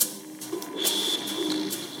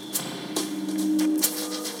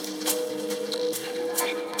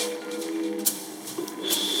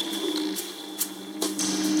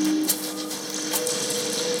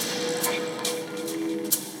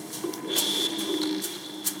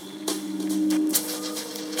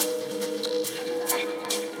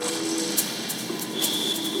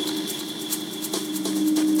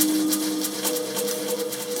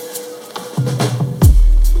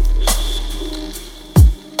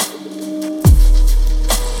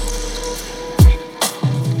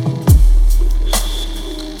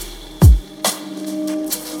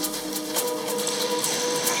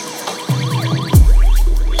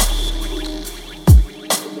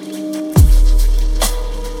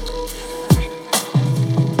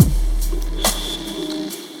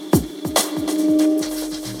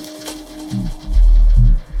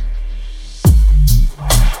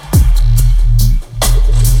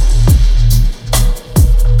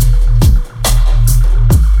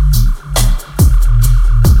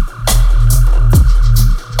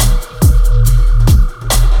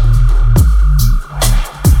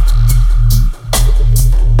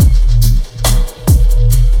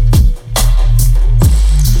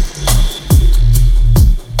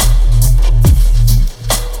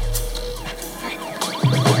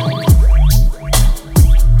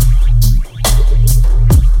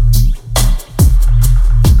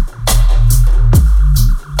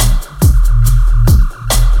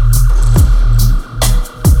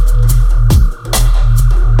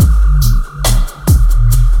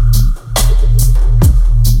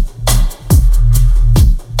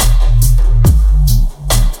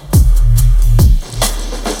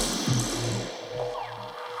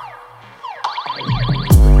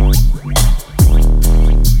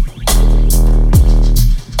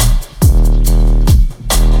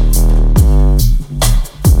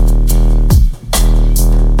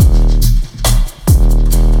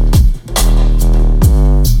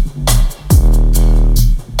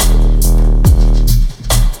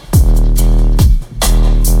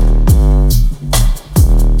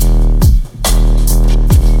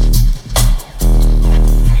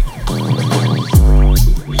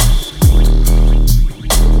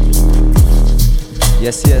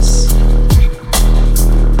Yes, yes.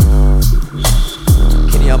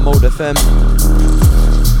 Kinny on ModeFM.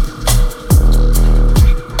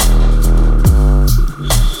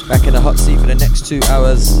 Back in the hot seat for the next 2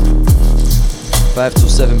 hours. 5 till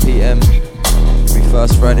 7 p.m. Every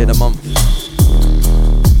first Friday of the month.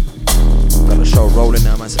 Got the show rolling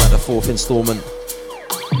now, man. It's about the 4th installment.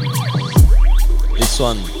 This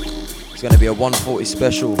one is going to be a 140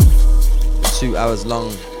 special. 2 hours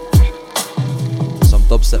long. Some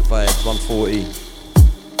dubstep vibes, 140. A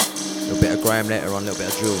little bit of grime later on, a little bit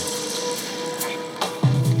of drill.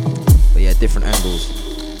 But yeah, different angles.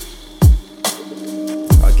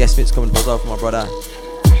 Got a guest mix coming to us for my brother.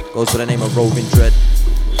 Goes by the name of Roving Dread.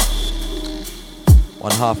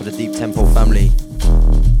 One half of the Deep Tempo family.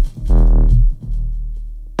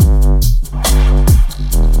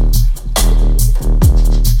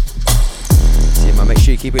 So yeah, man, make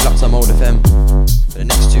sure you keep it locked on ModeFM. For the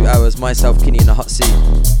next 2 hours, myself, Kinny in the hot seat.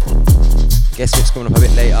 Guest mix coming up a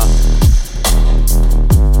bit later.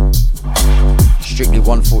 Strictly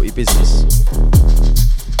 140 business.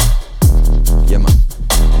 Yeah, man.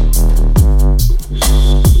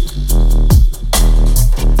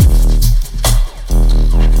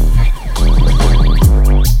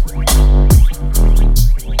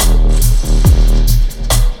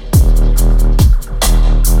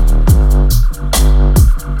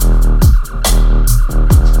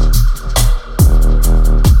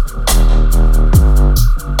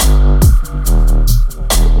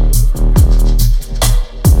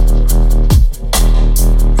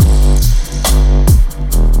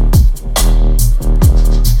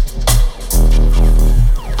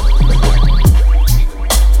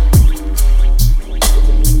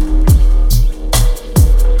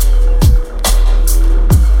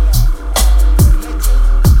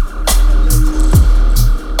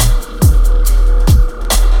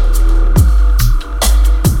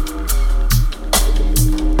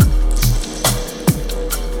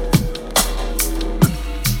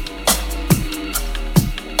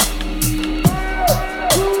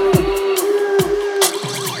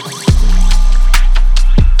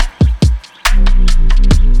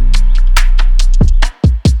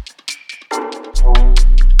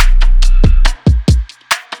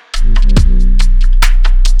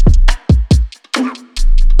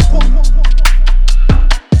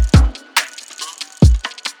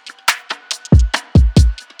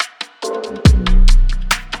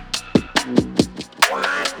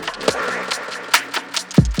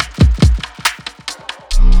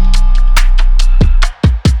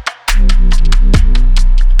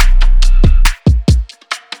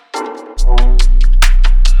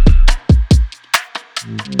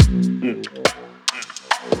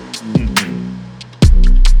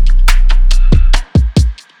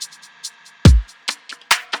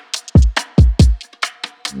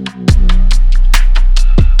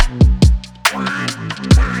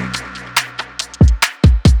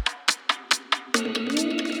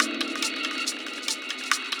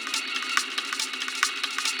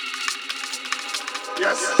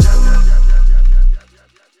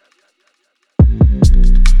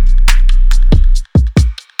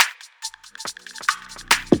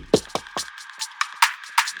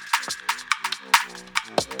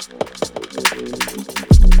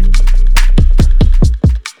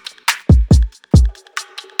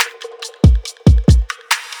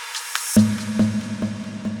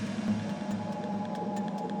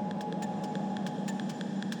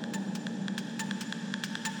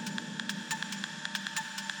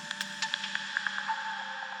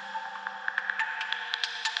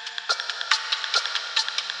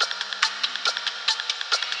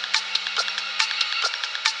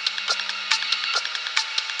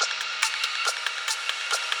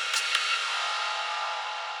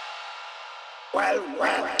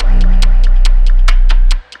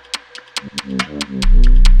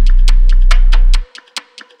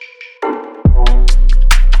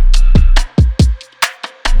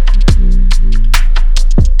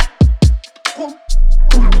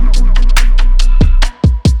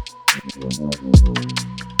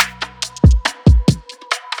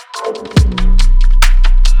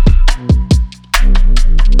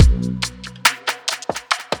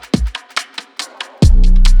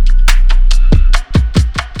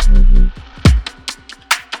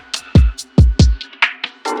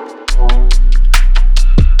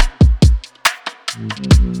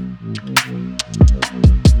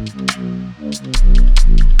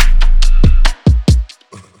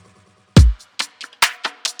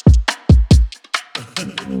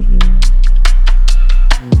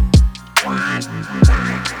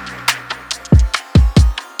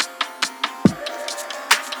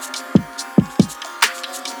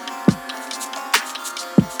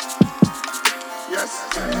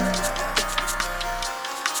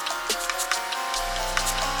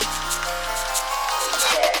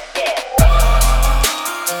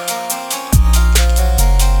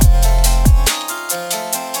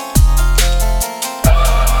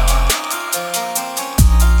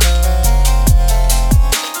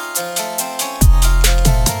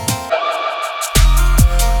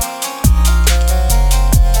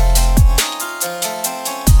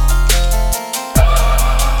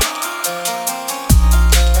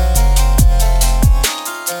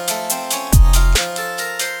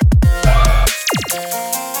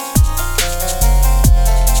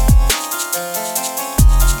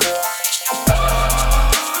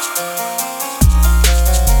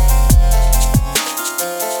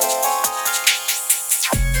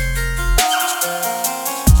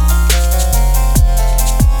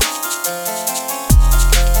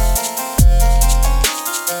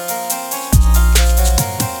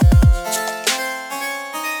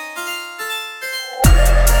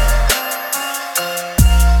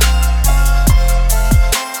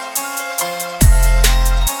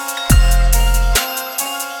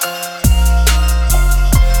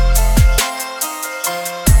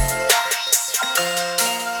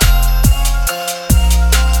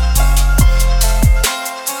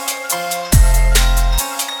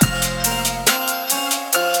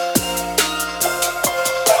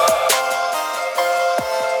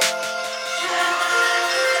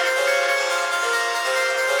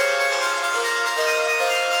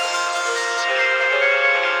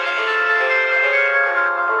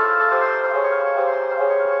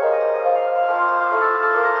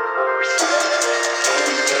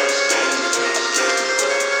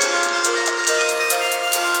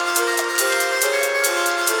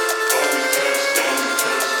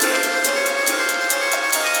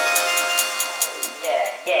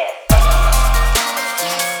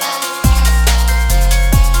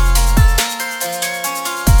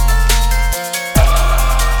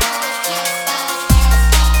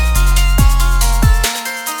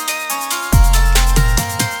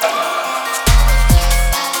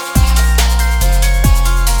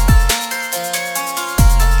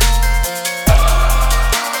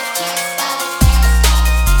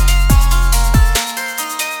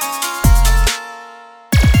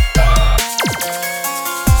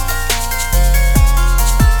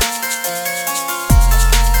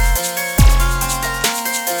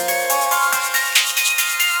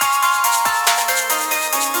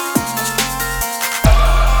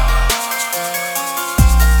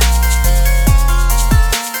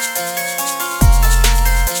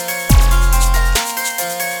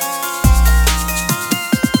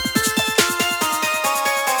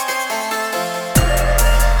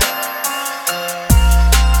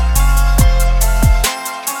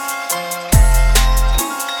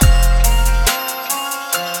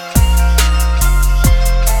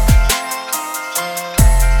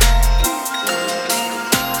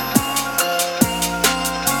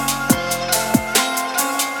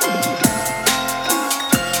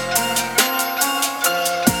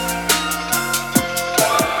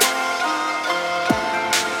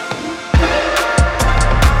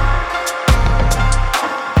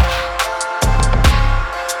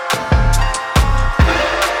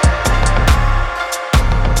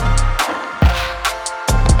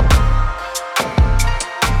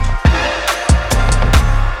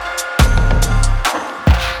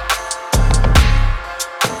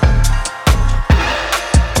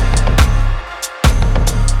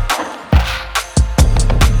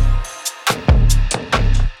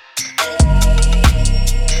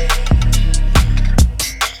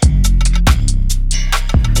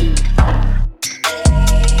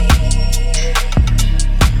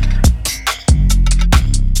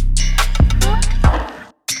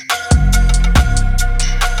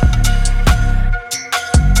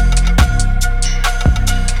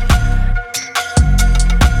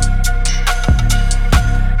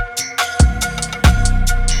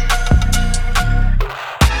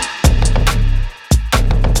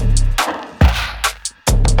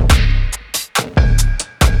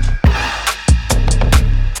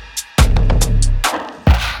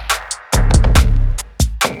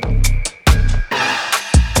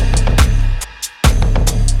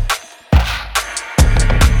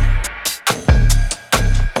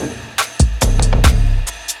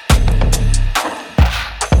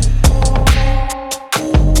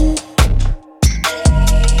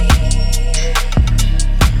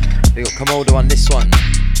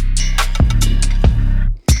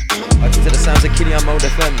 Sounds of Kinny on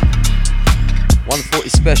ModeFM. 140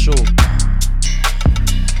 special.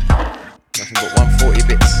 Nothing but 140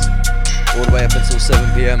 bits. All the way up until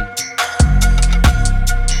 7 PM.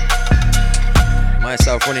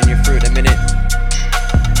 Myself running you through it in a minute.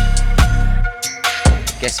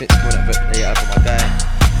 Guess it's coming up, but there you are for my guy.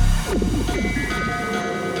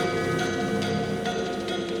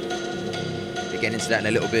 We'll get into that in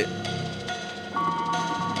a little bit.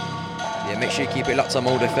 Yeah, make sure you keep it locked on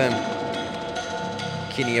ModeFM.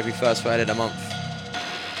 Kinny every first Friday of the month.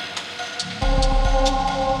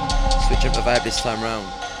 Switch up the vibe this time round.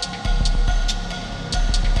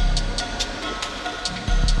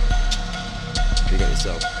 Big up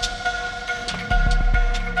yourself.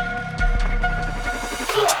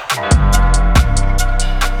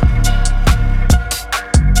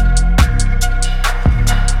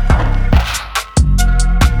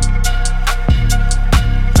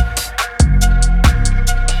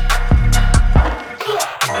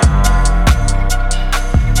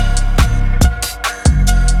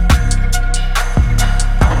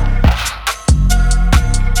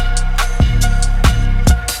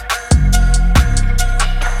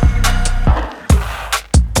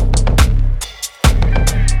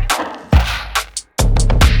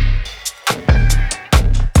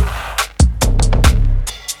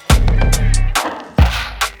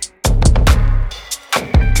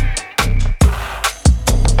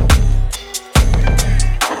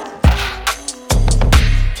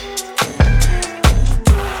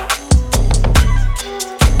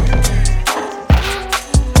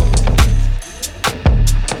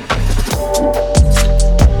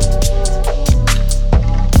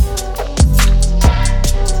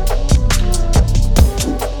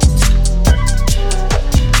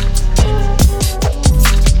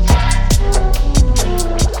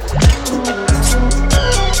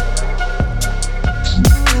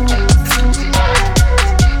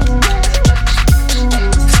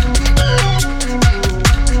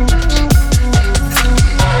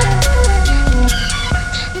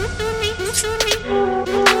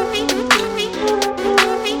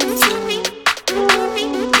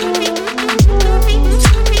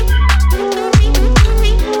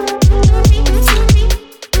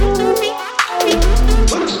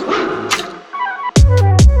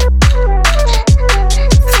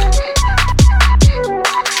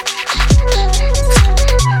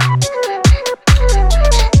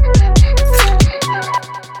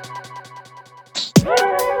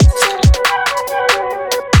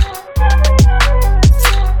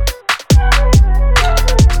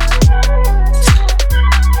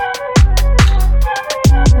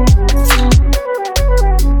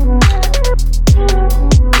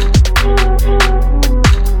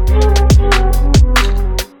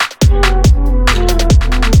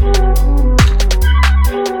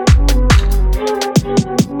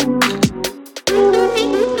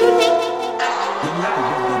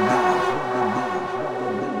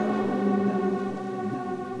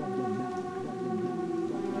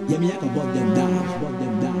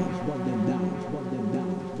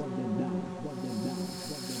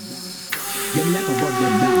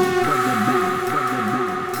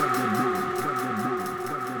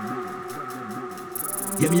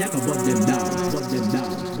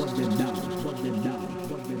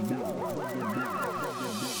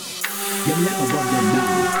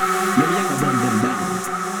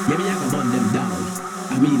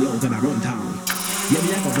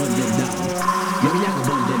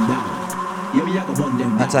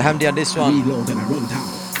 That's a Hamdi on this one.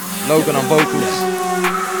 Logan on vocals.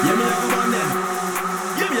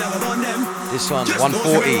 This one,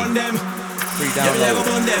 140. Free download.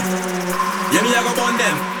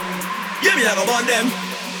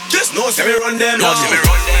 Just know say me run them.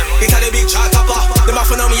 It's a big chart topper. Them a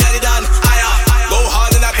know me at it done. Go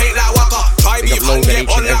hard in the paint like Waka. Try be fun, get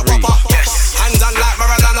on like Wappa. Hands on like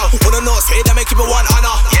Maradona. Wanna know say they make people one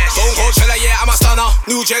honor. Stone Cold Killer, yeah, I'm a stunner.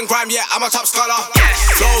 New gen crime, yeah, I'm a top scholar.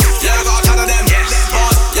 Flow, yeah, I got a ton of them.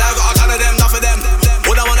 Boss, yeah, I got a ton of them. Enough of them.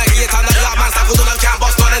 Wouldn't wanna hear it on the yard man. Stackles on them, can't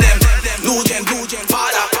bust none of them. New gen,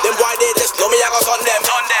 father. Them boy they just know me, I got on them.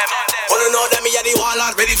 Wanna know them, me and the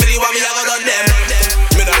warlord. Ready for the one, me, I got on them.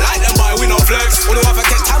 Me don't like them, boy, we no flex. Wanna have a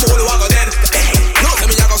catch time, wanna walk on dead. No,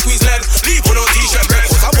 tell me I got squeeze lead. Leave on no t-shirt, bread.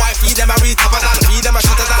 Cause some boy feed them a read top of that. Feed them a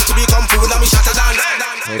shutter down. To become food, and me shutter down.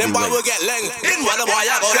 Them boy will get leng. In one, the boy,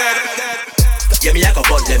 I got dead. Yeah, me, I can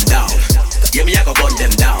burn them down. Yeah, me, I can burn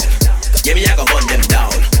them down. Yeah, me, I can burn them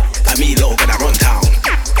down. I mean, low, gonna run town.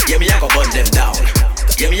 Yeah, me, I can burn them down.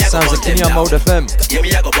 Yeah, me, I can burn them down. Sounds of Kinny on ModeFM. Yeah,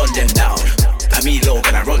 me, I can burn them down. I mean, low,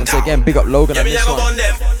 gonna run town. Once again, big up Logan on this one.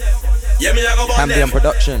 Yeah, me, I can burn them. Hamdi on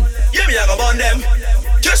production. Yeah, me, I can burn them.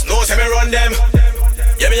 Just know, say me run them.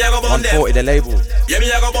 Yeah, me I go bun them. 140 the label. Yeah, me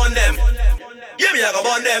I go bun them. Yeah, me I go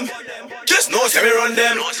bun them. Just know say me run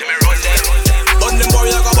them. Bun them boy,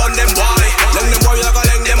 I go bun them boy. Leng them boy, I go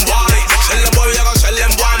leng them boy. Shell them boy, I go shell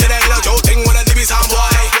them boy. Me that little Joe thing with a DB sound boy.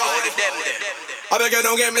 I beg you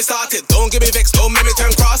don't get me started. Don't give me vex, don't make me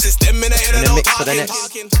turn crosses. Them in the head and no talking.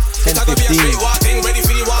 10-15.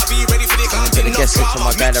 Get the guest mix from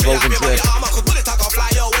my guy, the Roving Dread.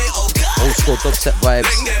 Old school dubstep vibes.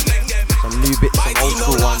 Some new bits, some old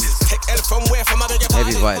school ones.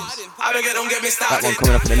 Heavy vibes. That one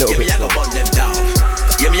coming up in a little bit slow.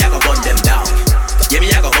 Yeah, me I go bun them down. Yeah,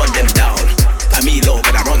 me I go bun them down. I me low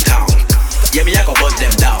gonna run town. Yeah, me I go bun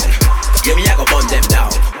them down. Yeah, me I go bun them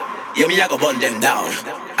down. Yeah, me I go bun them down.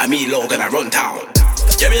 I me low gonna run town.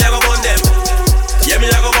 Yeah, me I go bun them. Yeah, me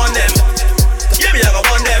I go bun them. Yeah, me I go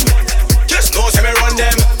bun them. Just know say me run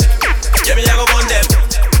them. Yeah, me I go bun them.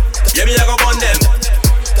 Yeah, me I go bun them.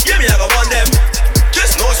 Yeah, me I go bun them.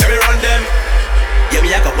 Just know say me run them. Yeah,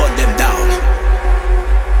 me I go bun them down.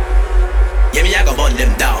 Yeah, me I go bun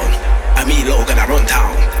them down. I me low gonna run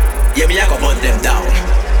town. Yeah, me I go bun them down.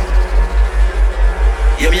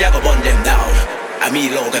 Yeah, me I go bun them down. I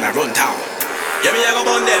me low gonna run town. Yeah, me I go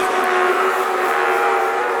bun them.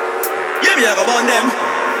 Yeah, me I go bun them.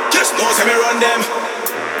 Just know say me run them.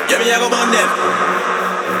 Yeah, me I go bun them.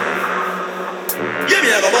 Yeah,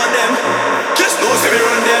 me I go bun them. Just know say me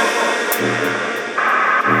run them.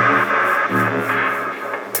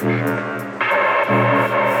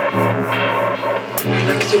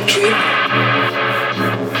 Like the dream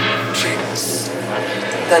dreams,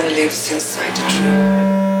 then lives inside a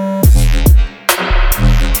dream.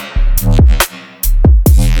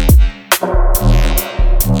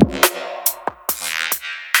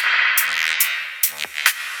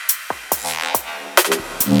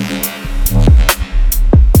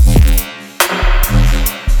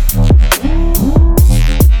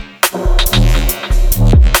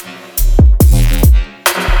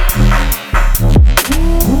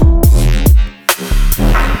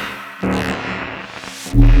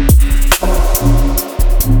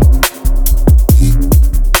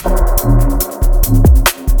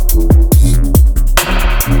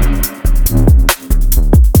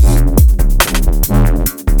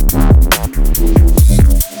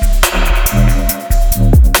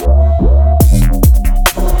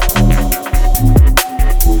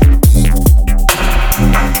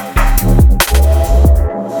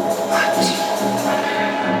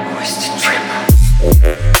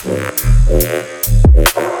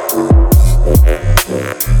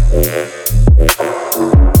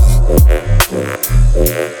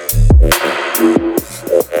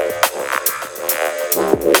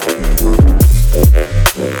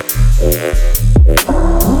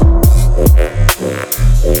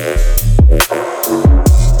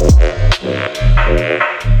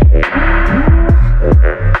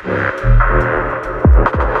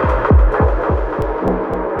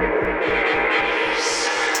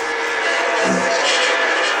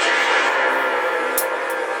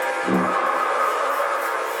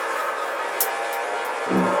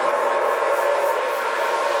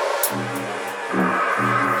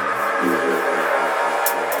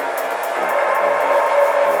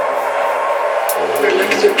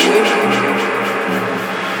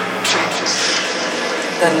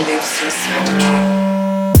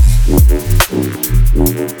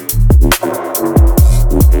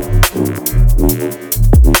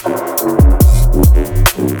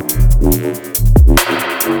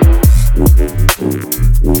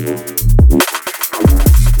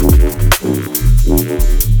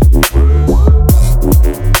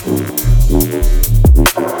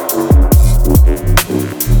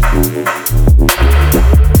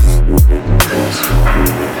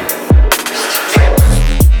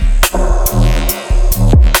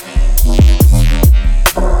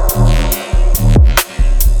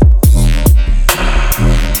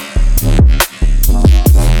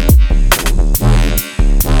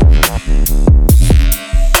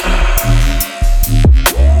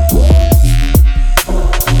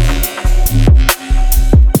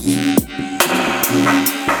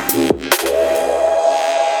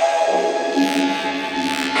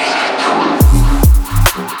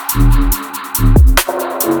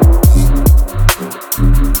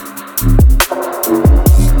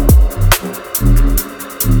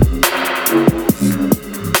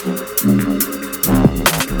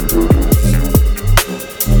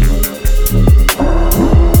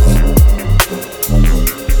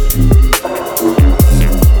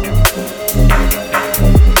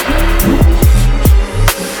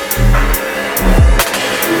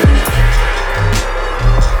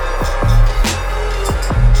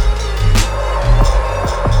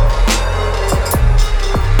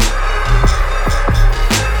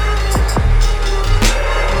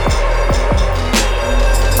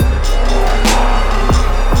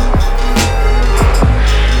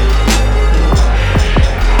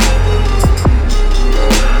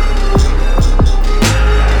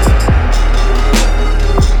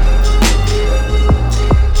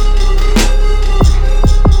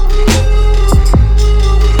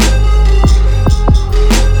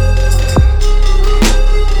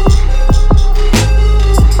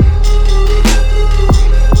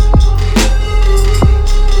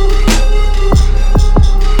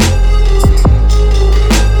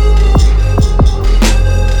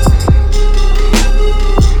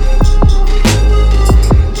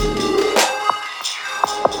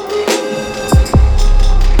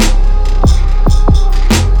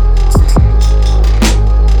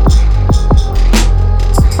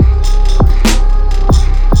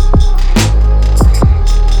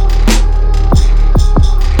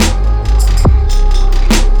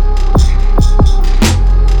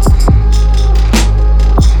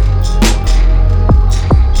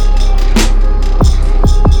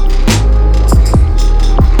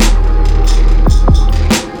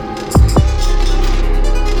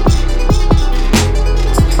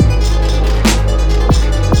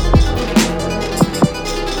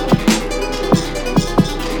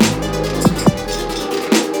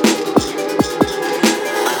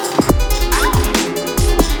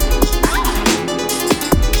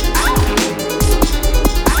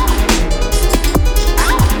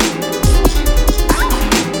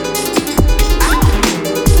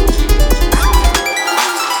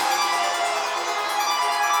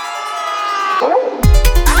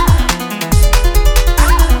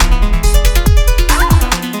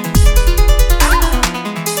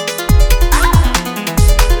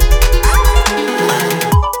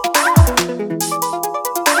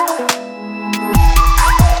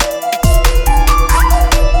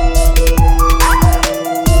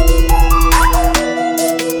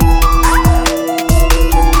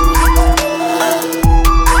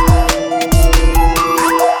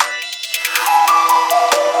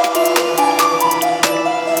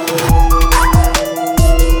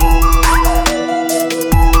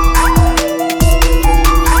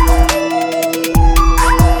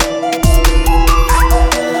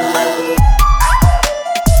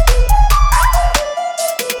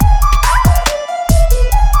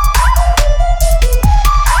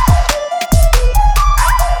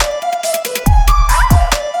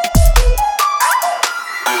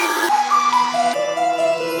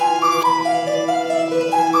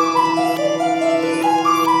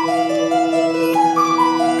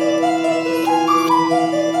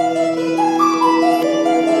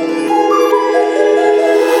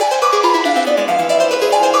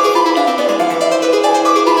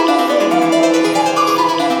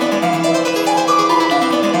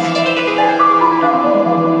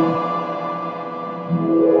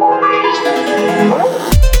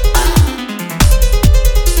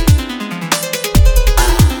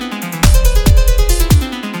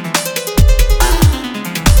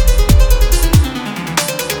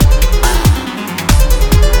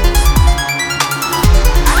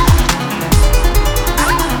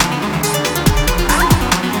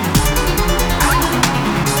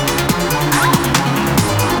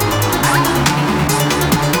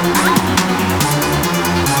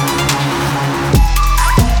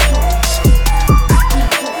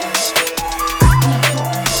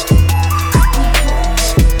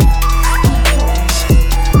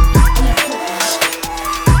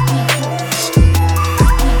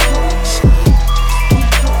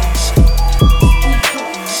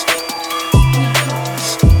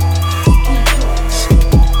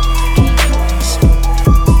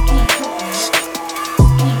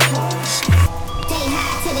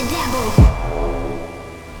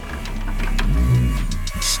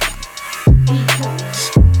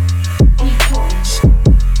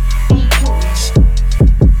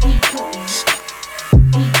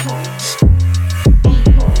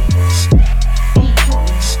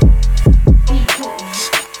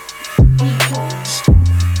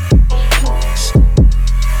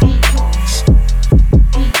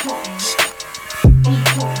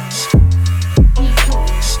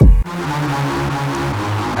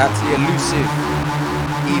 Out to the elusive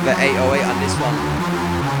Eva 808 on this one.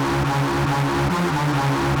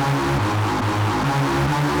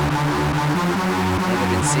 Never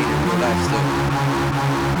been seen in real life still.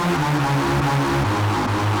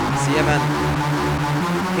 So yeah man,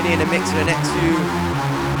 Kinny in the mix for the next few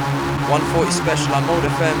 140 special on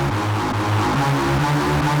ModeFM.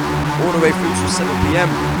 All the way through to 7 PM.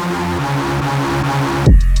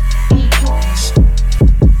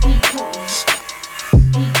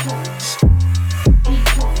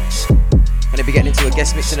 Gonna be getting into a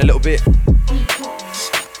guest mix in a little bit.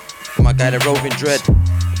 My guy, the Roving Dread.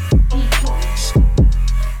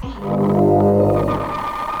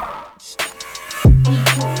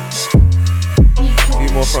 A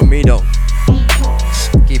few more from me though.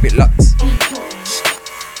 Keep it locked.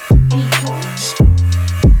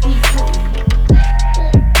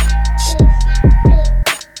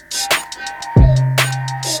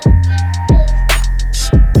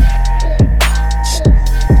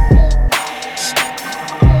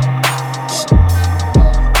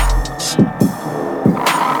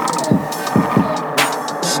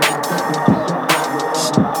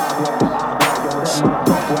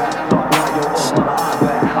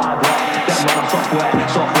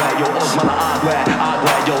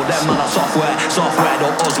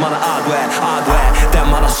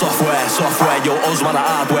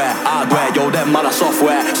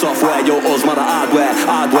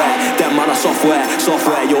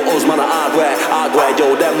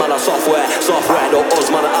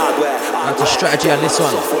 Strategy on this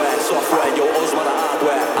one.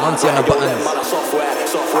 Monty on the buttons.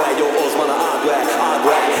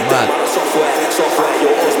 Mad.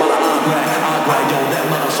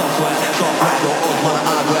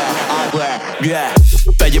 Yeah.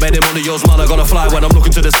 Bet you made him one of yours, man. I gotta fly when I'm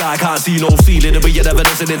looking to the sky. Can't see no ceiling. But you're never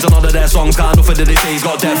listening to none of their songs. Can't nothing that they say has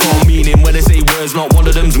got depth or meaning. When they say words, not one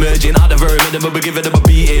of them's merging. At the very minimum, we're giving them a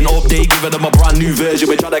beating. Update, giving them a brand new version.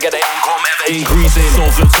 We're trying to get the income ever increasing.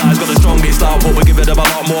 Soul flip side's got the strongest output. We're giving them a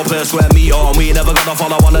lot more per square meter. And we ain't never gonna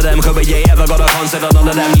follow one of them. Cause we ain't ever gonna consider none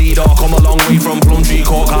of them leader. Come a long way from Plumtree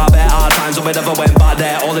Court. Carpet hard times, so we never went back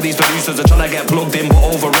there. All of these producers are trying to get plugged in, but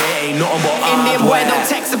over it ain't nothing but Indian boy, no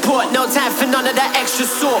tech support, no time for none of that extra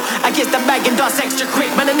sort. I guess the bag and dust extra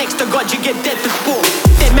quick, man, the next to God, you get dead to sport.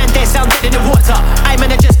 Dead man, they sound dead in the water. I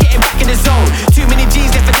man, just getting back in the zone. Too many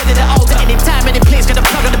G's left for dead in the altar. Any time, any place, gonna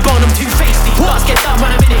plug on the bone, I'm too feisty. Stars get done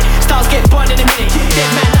run a minute, stars get burned in a minute.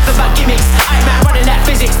 Dead man, nothing but gimmicks. I man, running that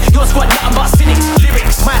physics. Your squad, nothing but cynics.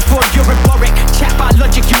 Lyrics, my fraud, you're rhetoric. Chat about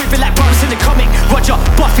logic, you moving like Boris in the comic. Roger,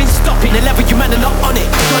 buffing, stopping, the level you man are not on it.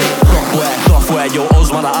 Got it. Software, yo,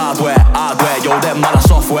 us man are hardware. Yo, them man are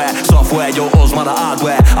software, yo, us man are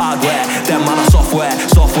hardware. Them man are software,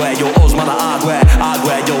 yo, us man are hardware.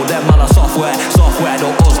 Yo, them man are software, yo,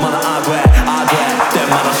 us man are hardware. Them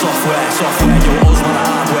man are software, yo, us man are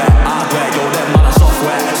hardware. Yo, them man are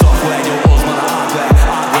software, yo, us man are hardware.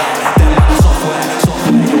 Them man are software,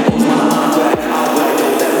 yo, us man are hardware.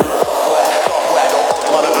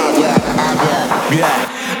 Yeah.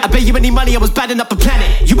 I bet you any money, I was badding up the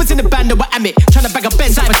planet. You was in the band that were Amit, trying to bag a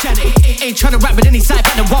Benz out of Janet. Ain't trying to rap with any side,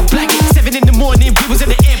 but the one blanket. 7 in the morning, we was in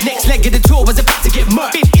the air. Next leg of the tour was about to get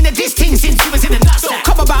murked. Been in this thing since we was in the nuts. Don't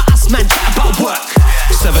come about us, man, chat about work.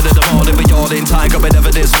 7 in the morning, we all in time. Got me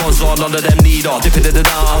never this once, all none of them need or dipping in the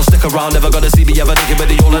down. Stick around, never gonna see me ever thinking with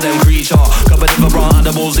the all of them creature. Got me never brought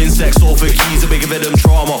animals, insects, all for keys, and we giving them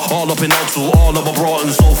trauma. All up in Oxford, all of them brought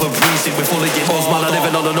and soul for precinct. We fully get us, man, I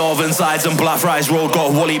living on the northern sides and Blackfriars Road.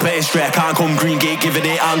 Got Wally pastry, can't come Green Gate, giving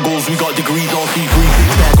it angles. We got degrees, no degree.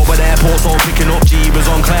 Got with airports, all picking up Jeebers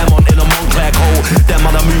on Claremont in a Montclair coat. Them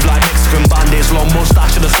man, I move like Mexican bandits, long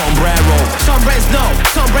mustache and a sombrero. Some brains no,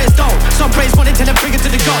 some brains don't. Some brains wanting to bring it to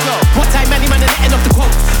the go. What time, man, are letting off the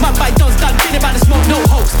quotes. Man by Don's done, been about the smoke, no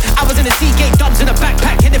host. I was in the Seagate dubs in a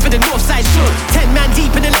backpack, heading for the north side shoot. 10 man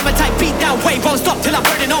deep in the lemon type beat down wave, won't stop till I'm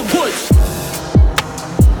burning on woods.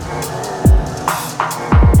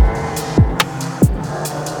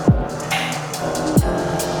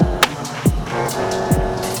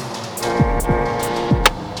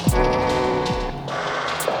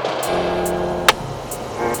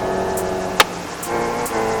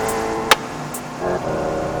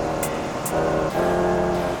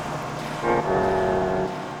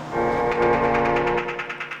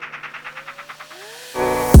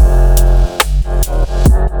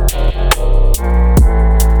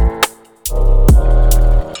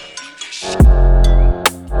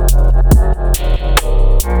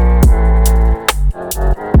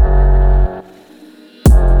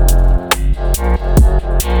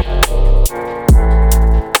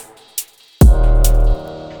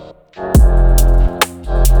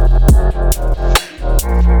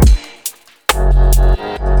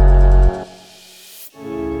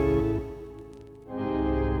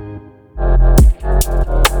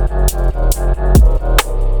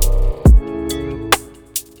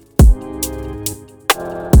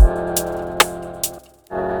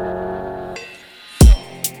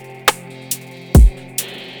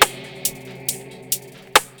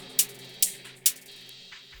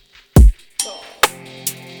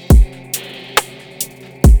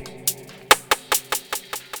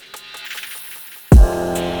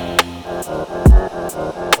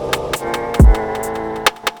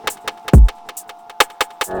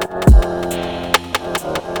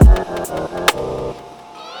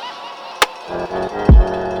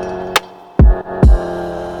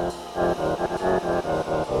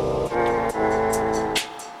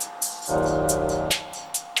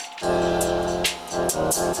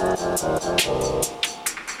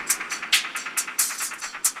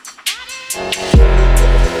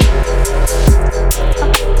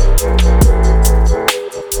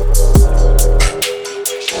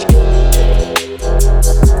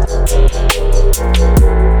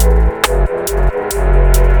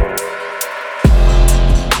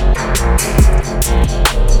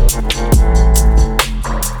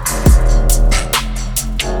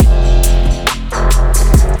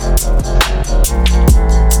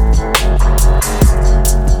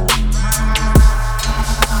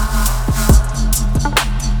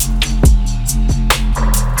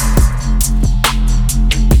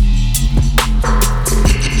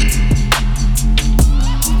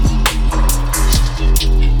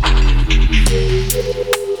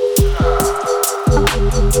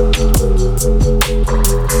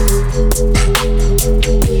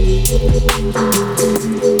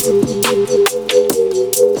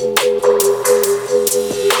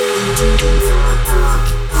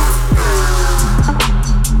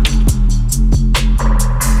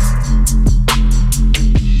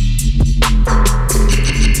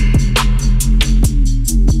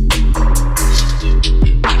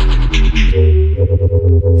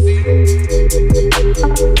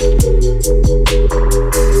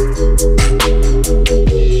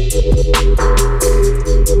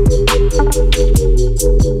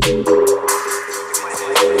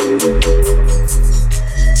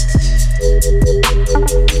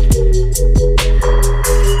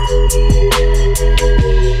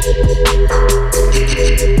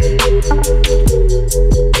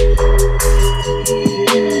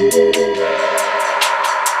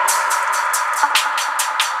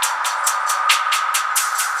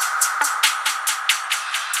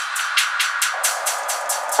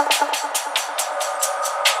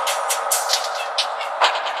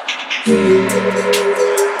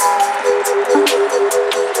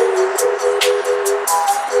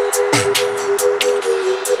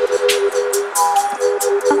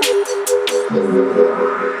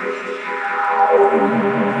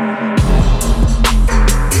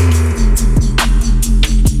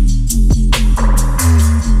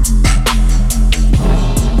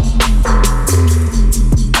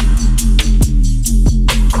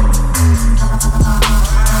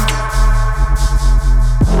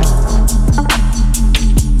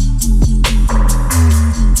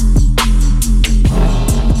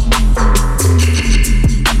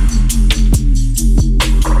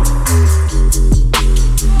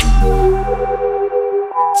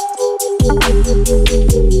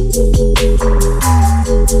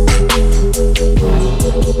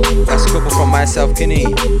 myself, Kinny.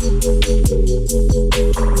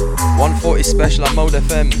 140 special on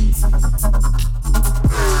ModeFM.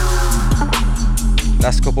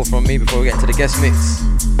 Last couple from me before we get into the guest mix.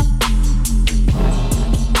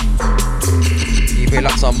 Keep it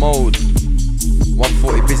locked on Mode.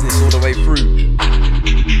 140 business all the way through.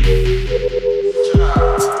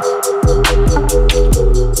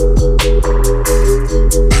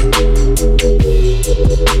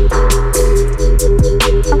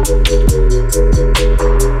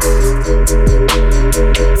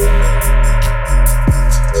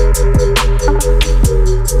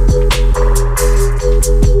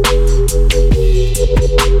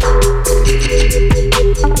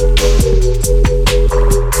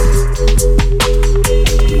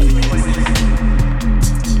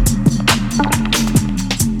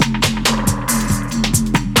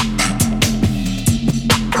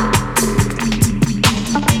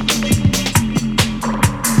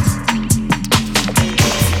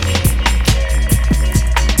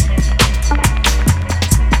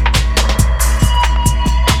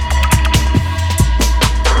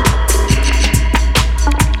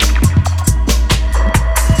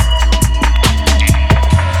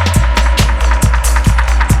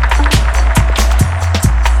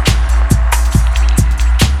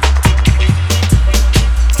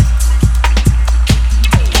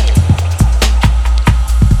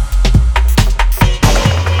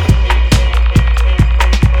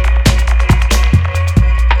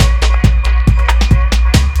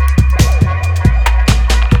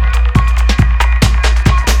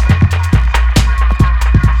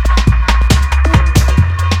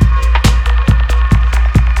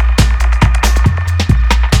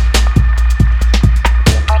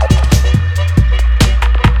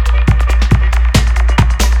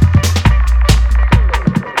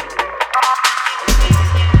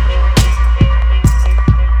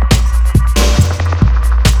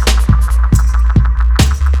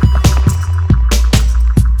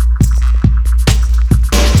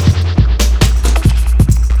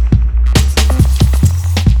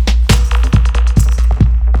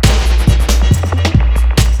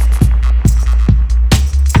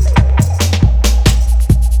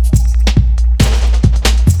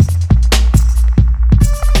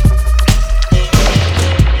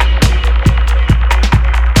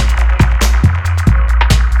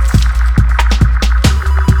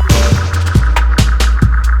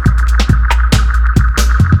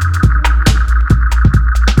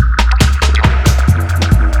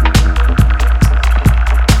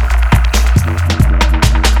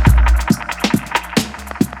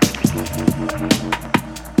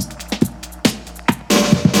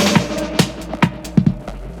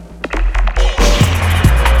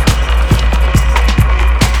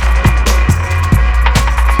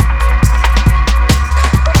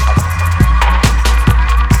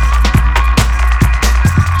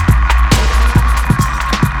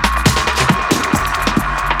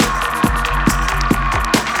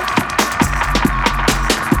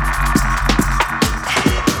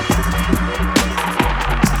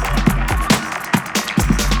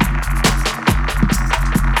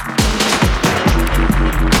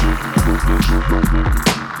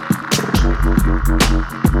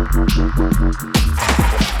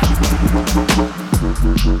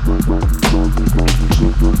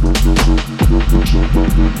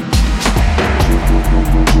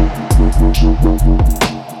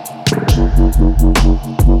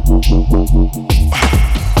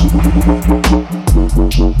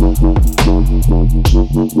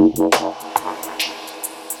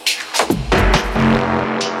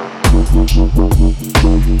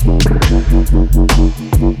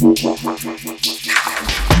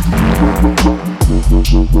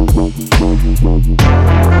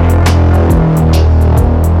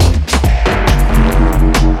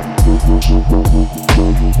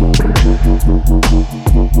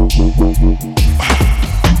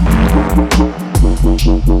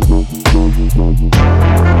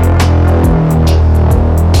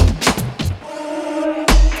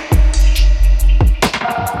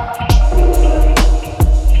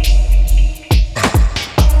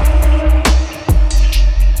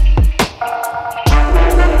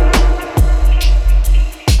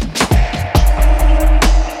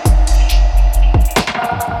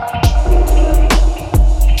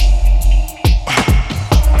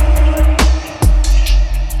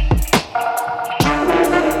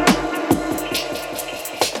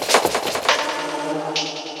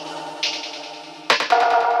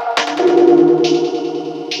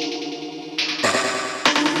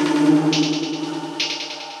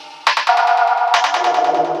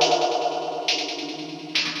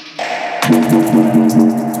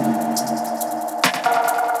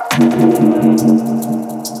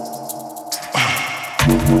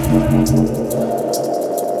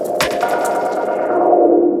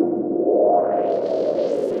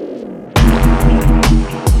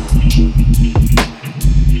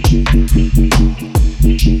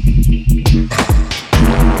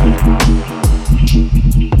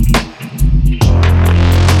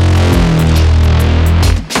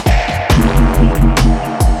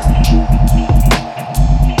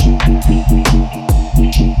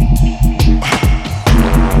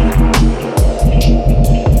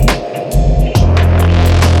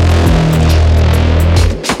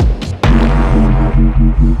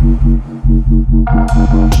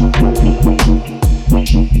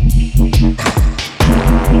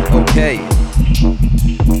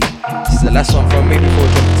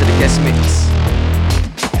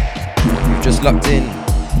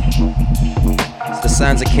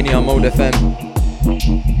 Sounds of Kinny on ModeFM,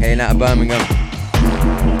 hailing out of Birmingham.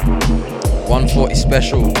 140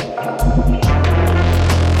 special. Coming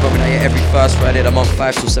out here every first Friday of the month,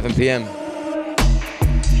 5 till 7 PM.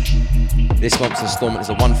 This month's installment is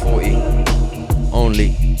a 140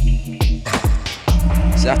 only.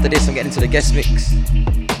 So after this, I'm getting into the guest mix.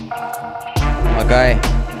 My guy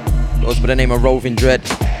goes by the name of Roving Dread.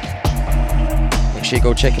 Make sure you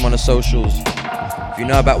go check him on the socials. If you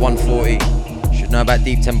know about 140, know about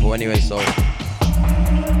deep tempo anyway, so this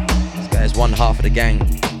guy is one half of the gang.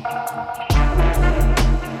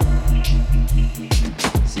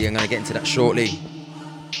 See, I'm gonna get into that shortly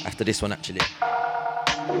after this one actually.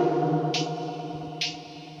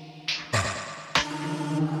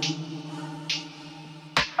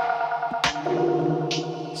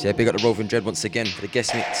 So yeah, big up the Roving Dread once again for the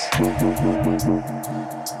guest mix. Big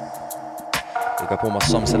up all my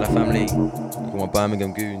Somseller family, all my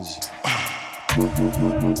Birmingham goons.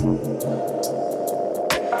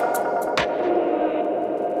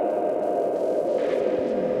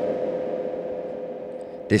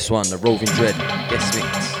 This one, the Roving Dread guest mix.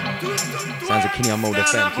 Sounds of Kinny on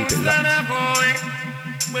ModeFM, keep it locked.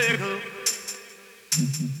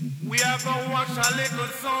 We are gonna wash a little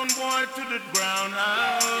son boy to the ground.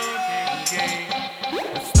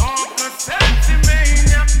 Stop the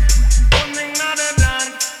sensimania, running out of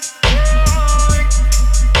dance.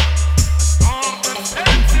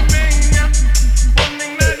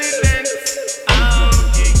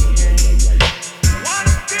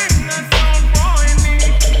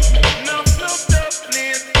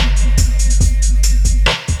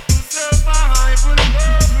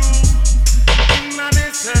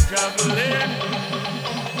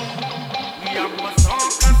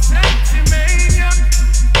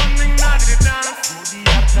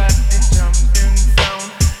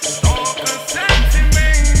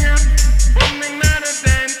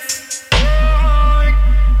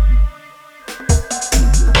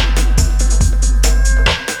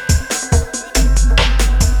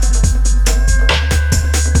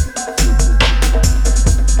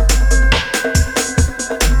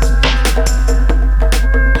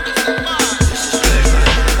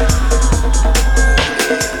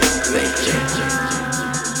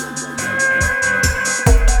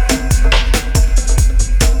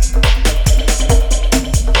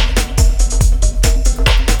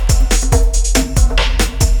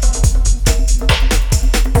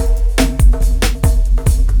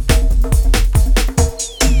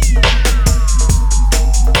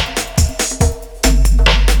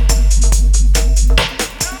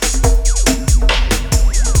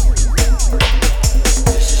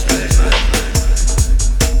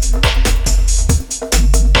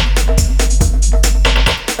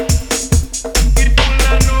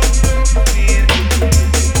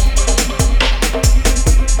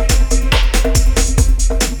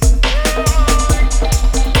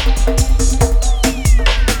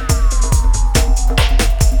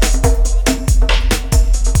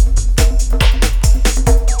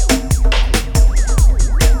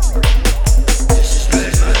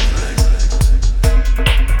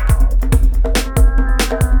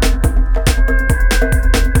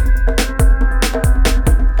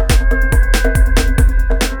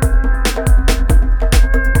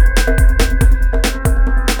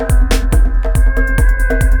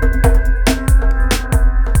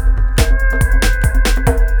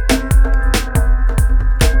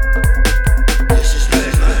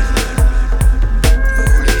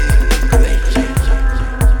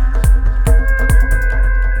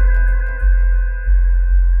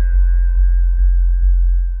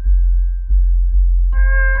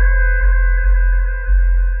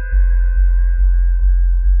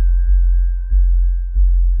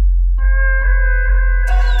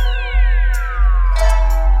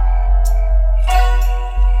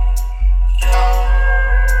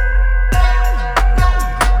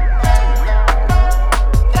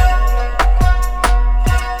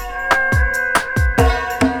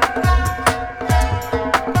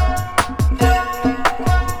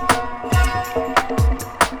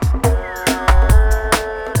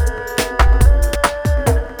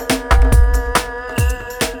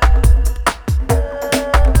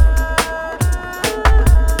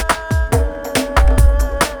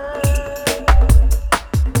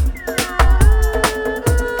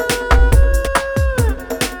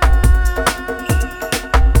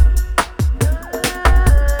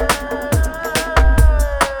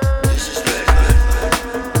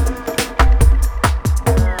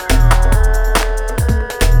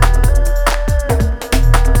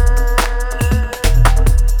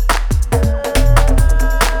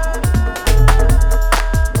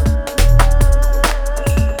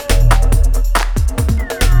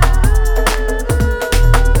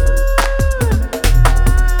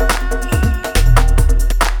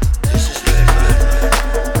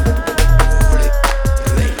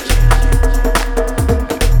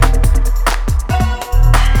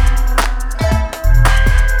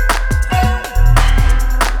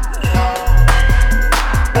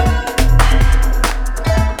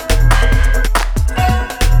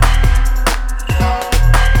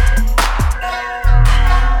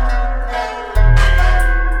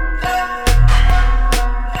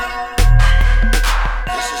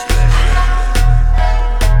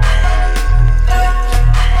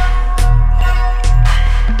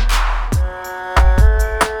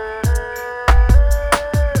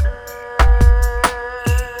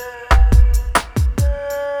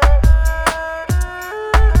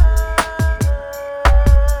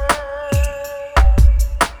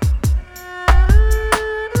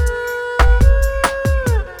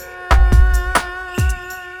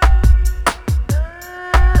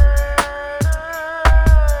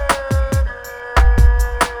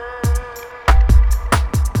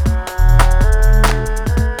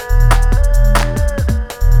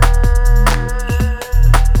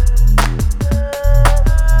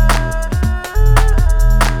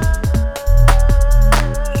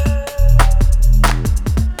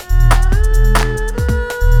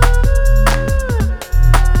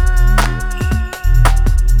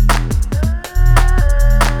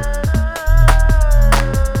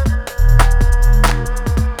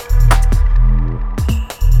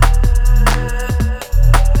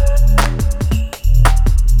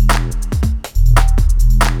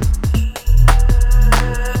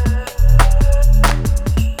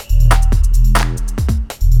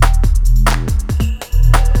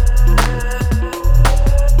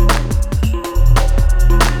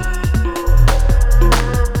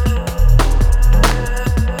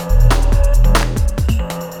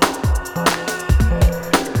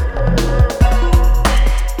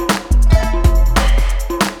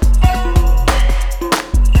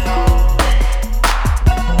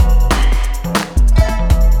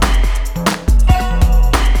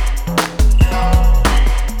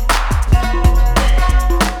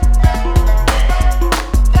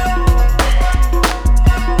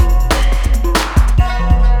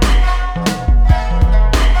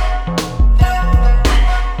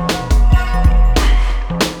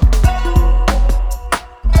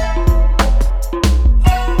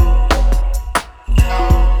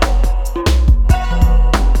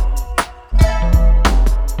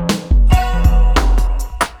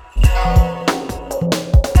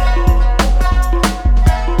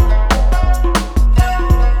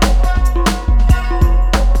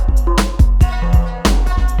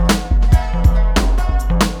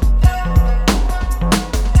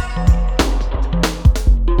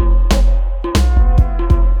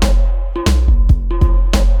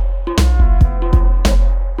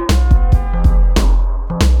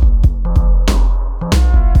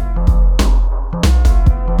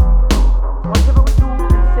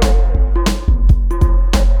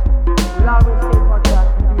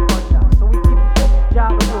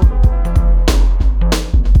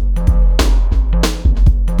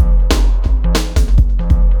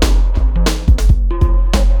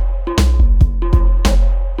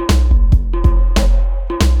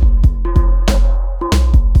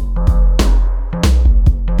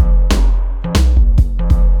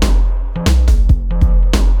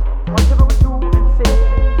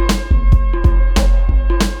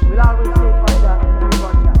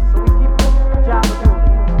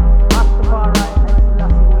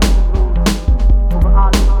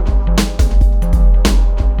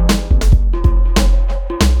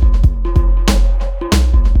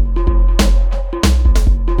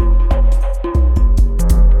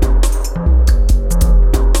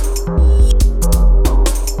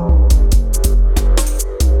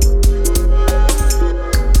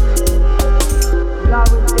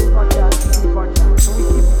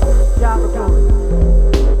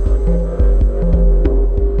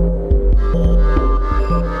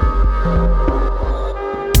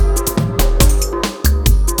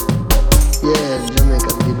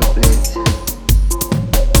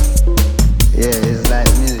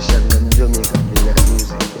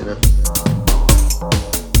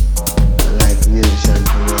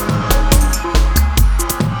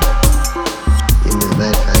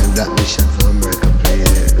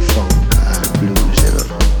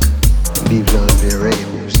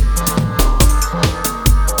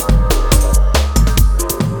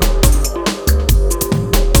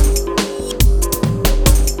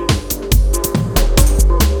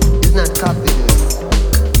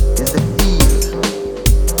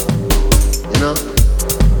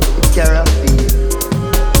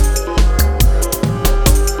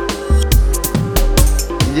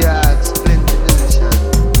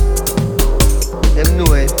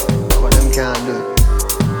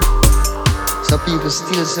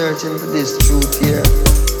 searching for this truth here,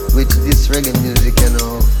 which this reggae music, you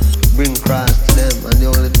know, bring Christ to them, and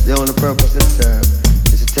the only purpose it serves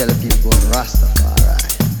is to tell the people Rastafari.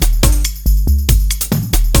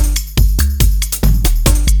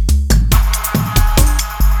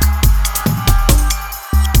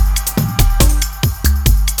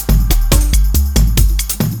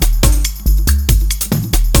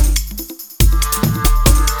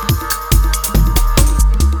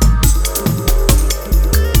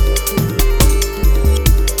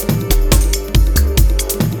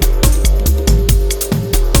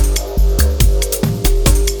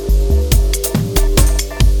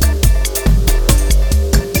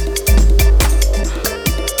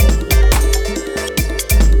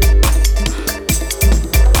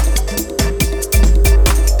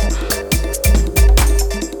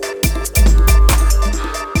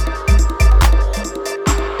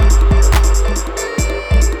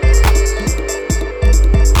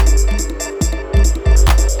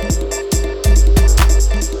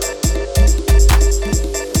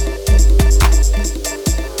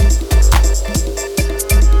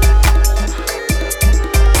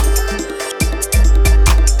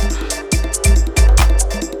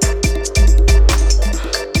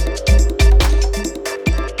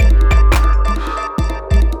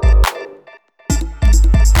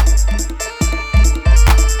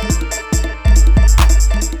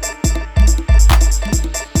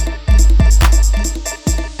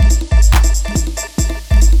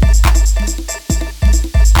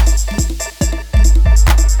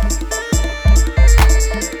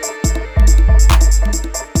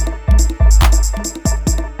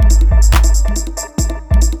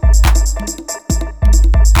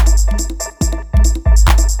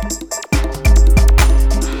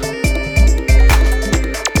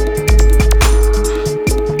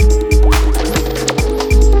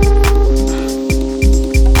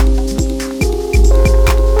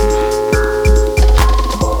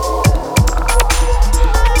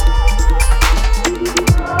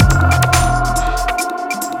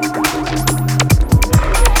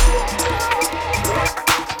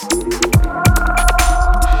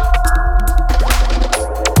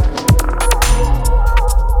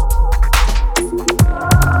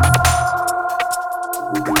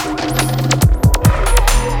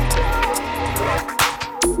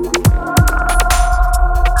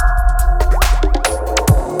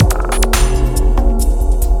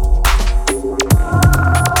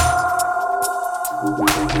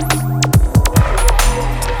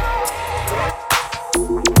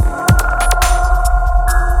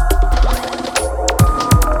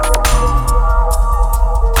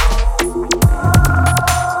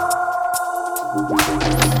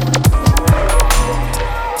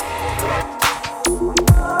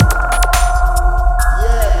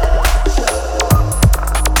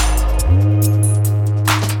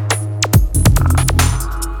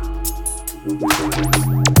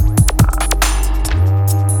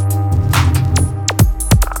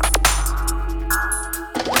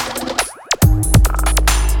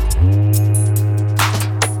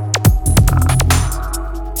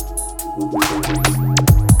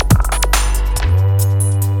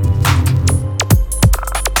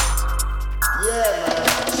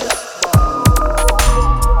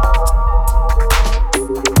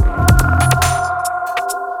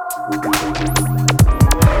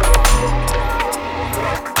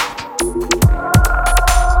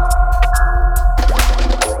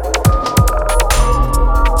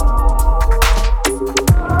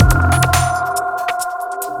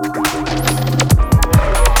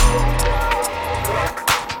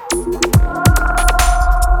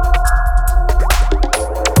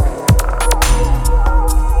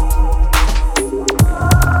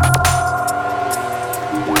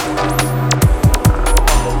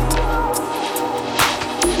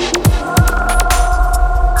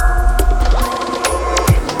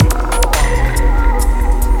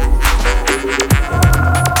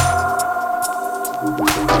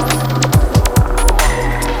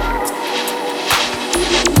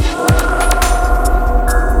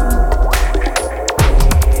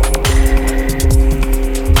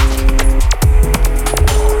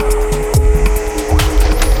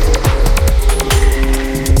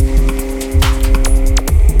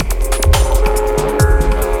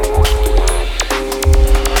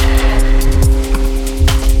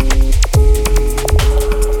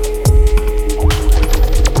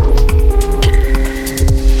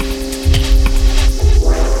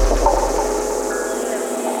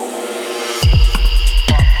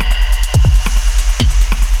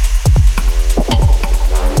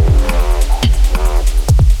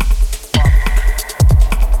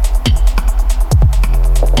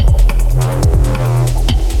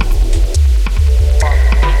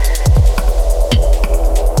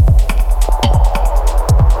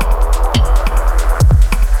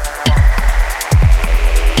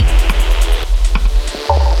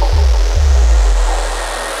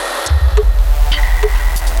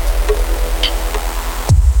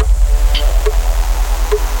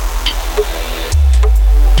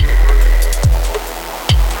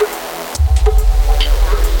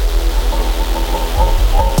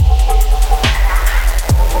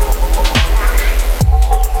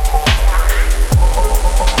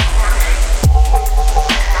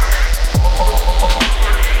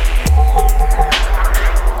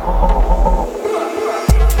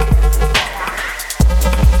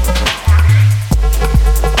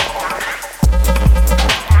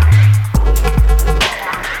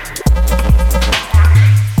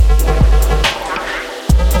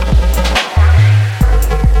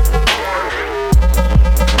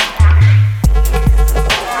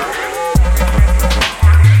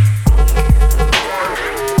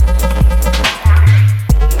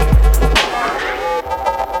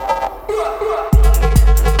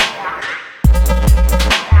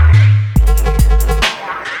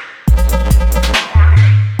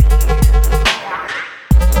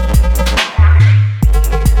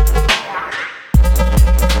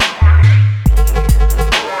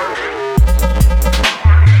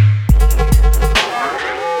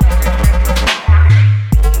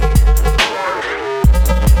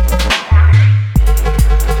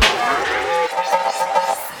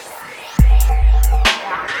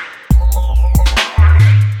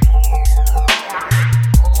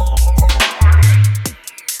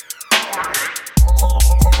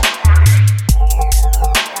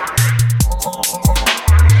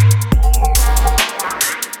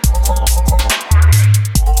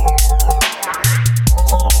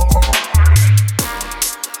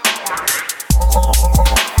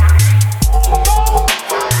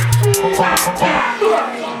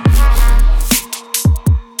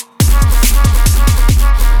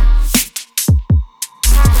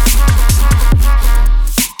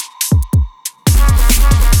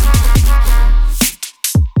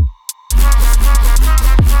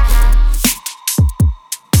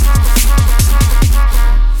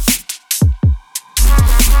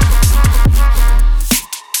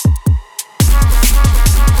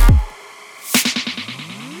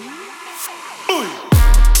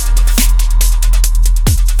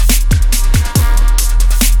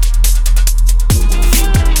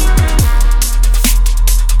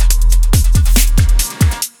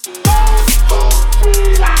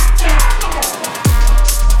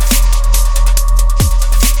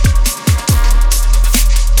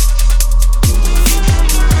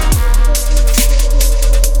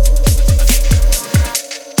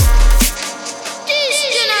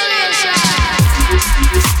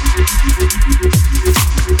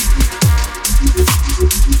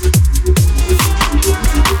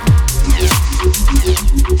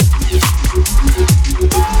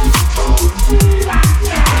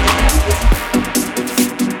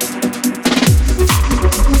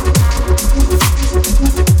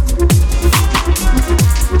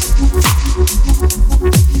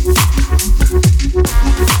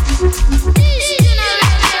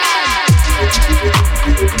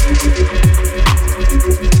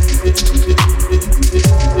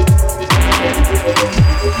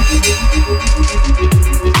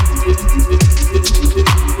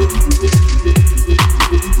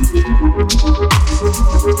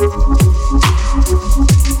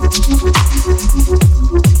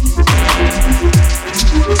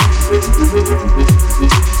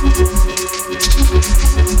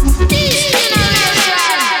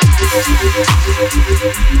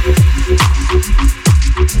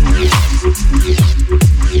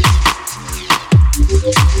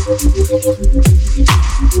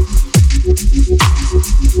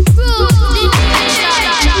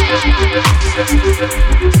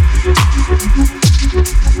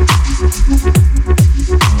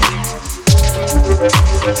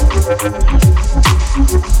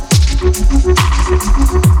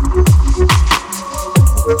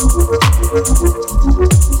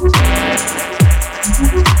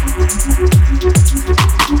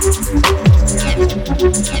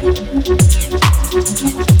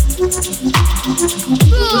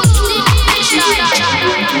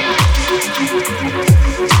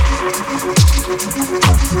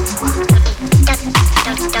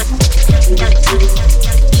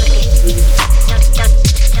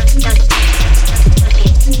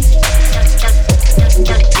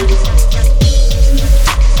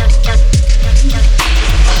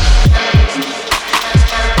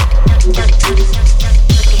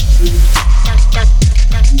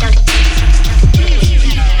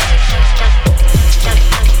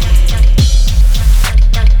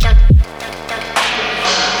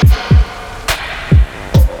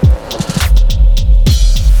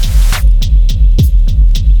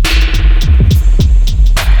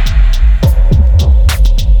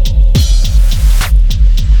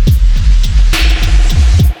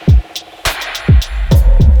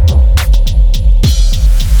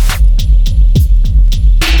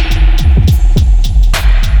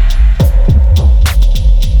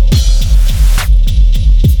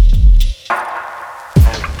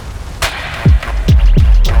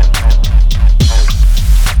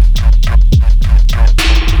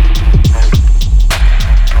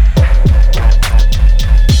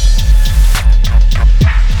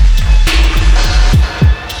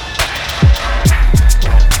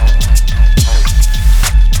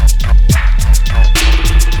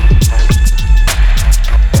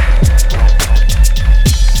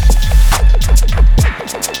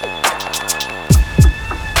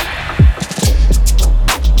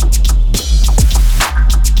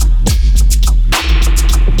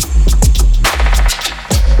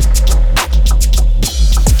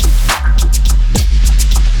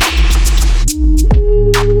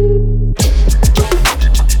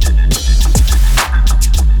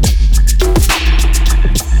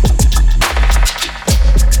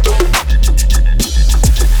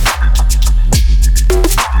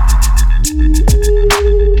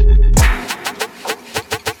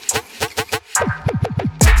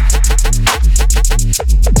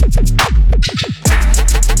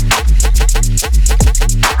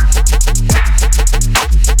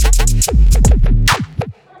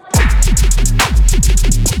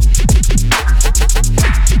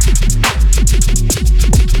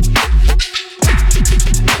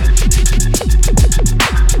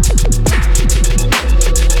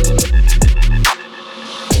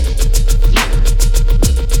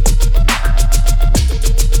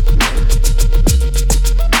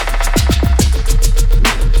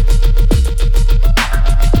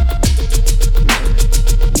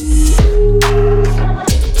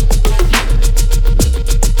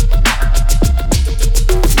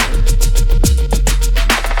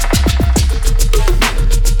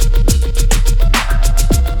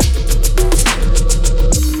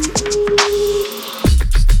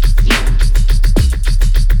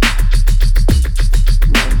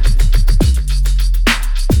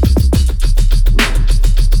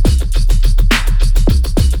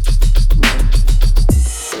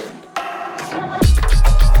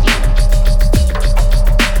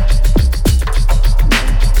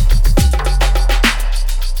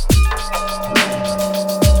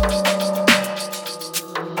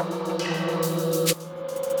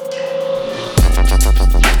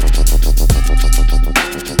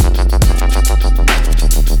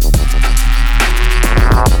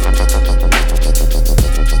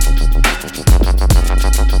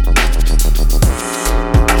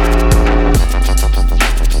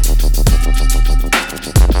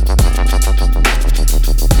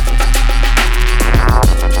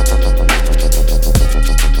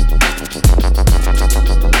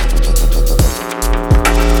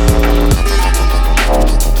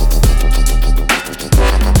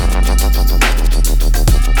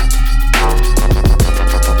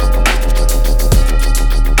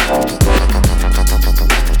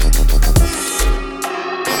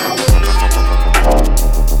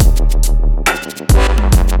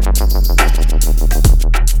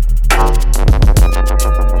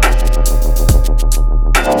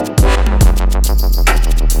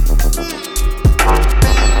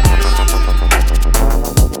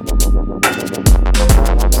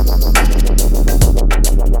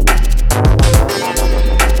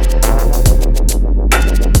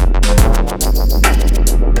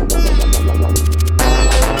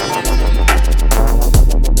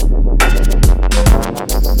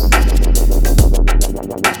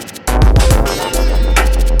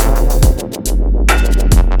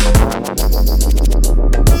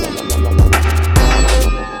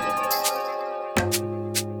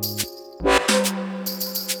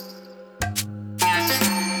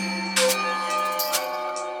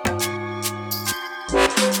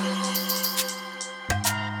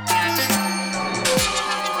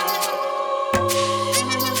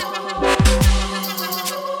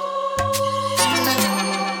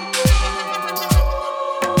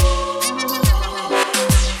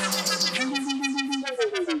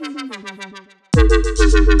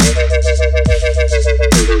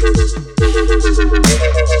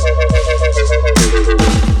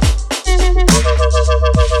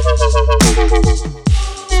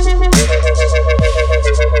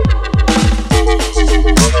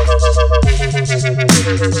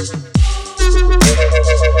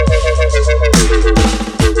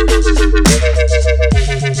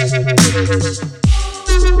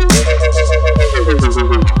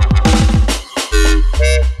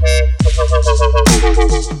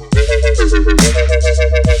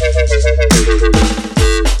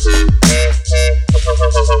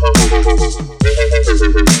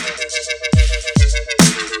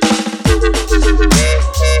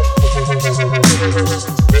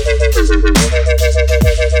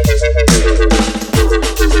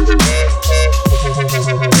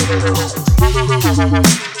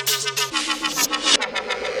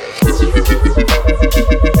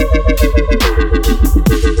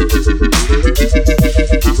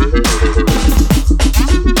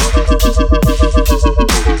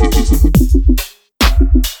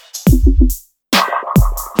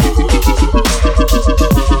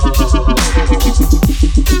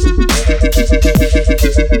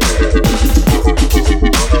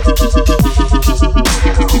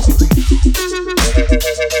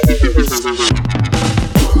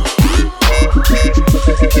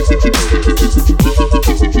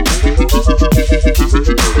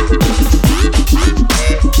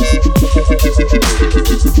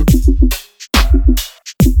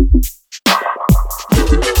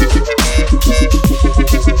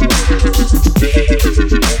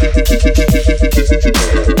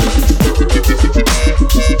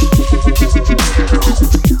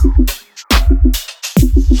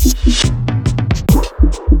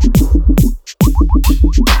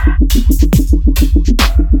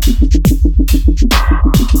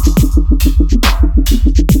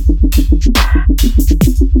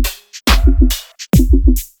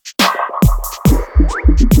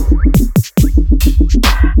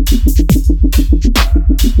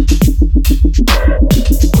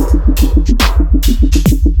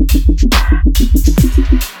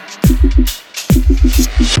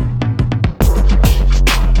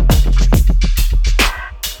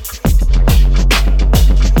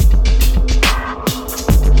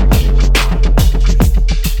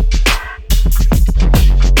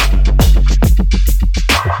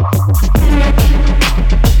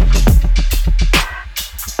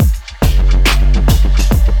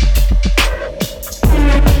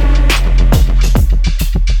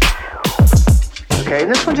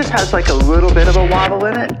 Has like a little bit of a wobble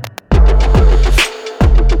in it.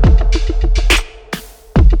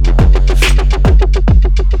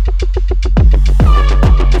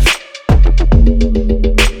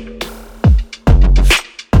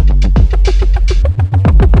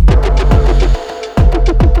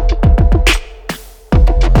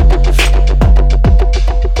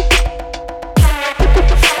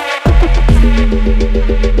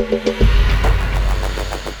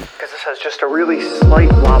 Because this has just a really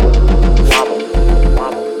slight wobble.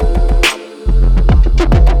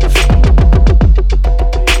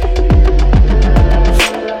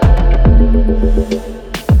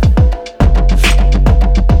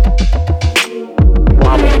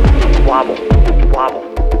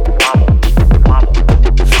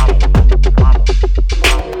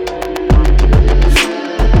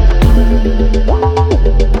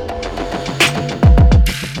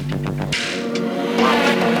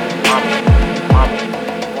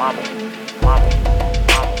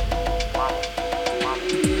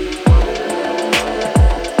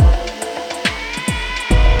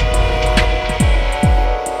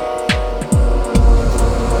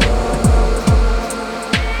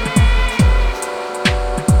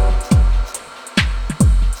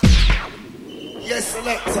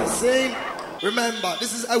 Remember,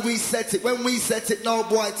 this is how we set it. When we set it, no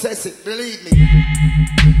boy test it. Believe me.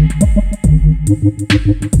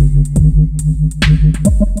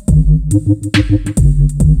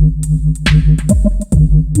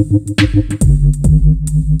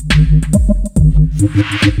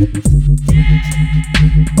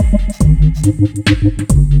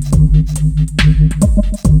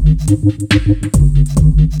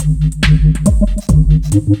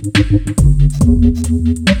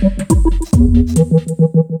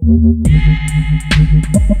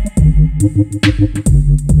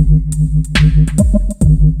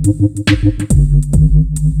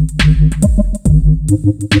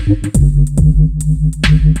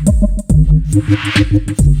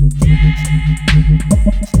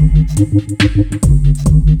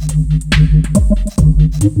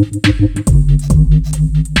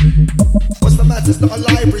 What's the matter? It's not a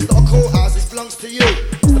library, it's not a courthouse, it belongs to to you.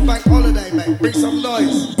 It's the bank holiday, mate. Bring some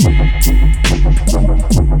noise.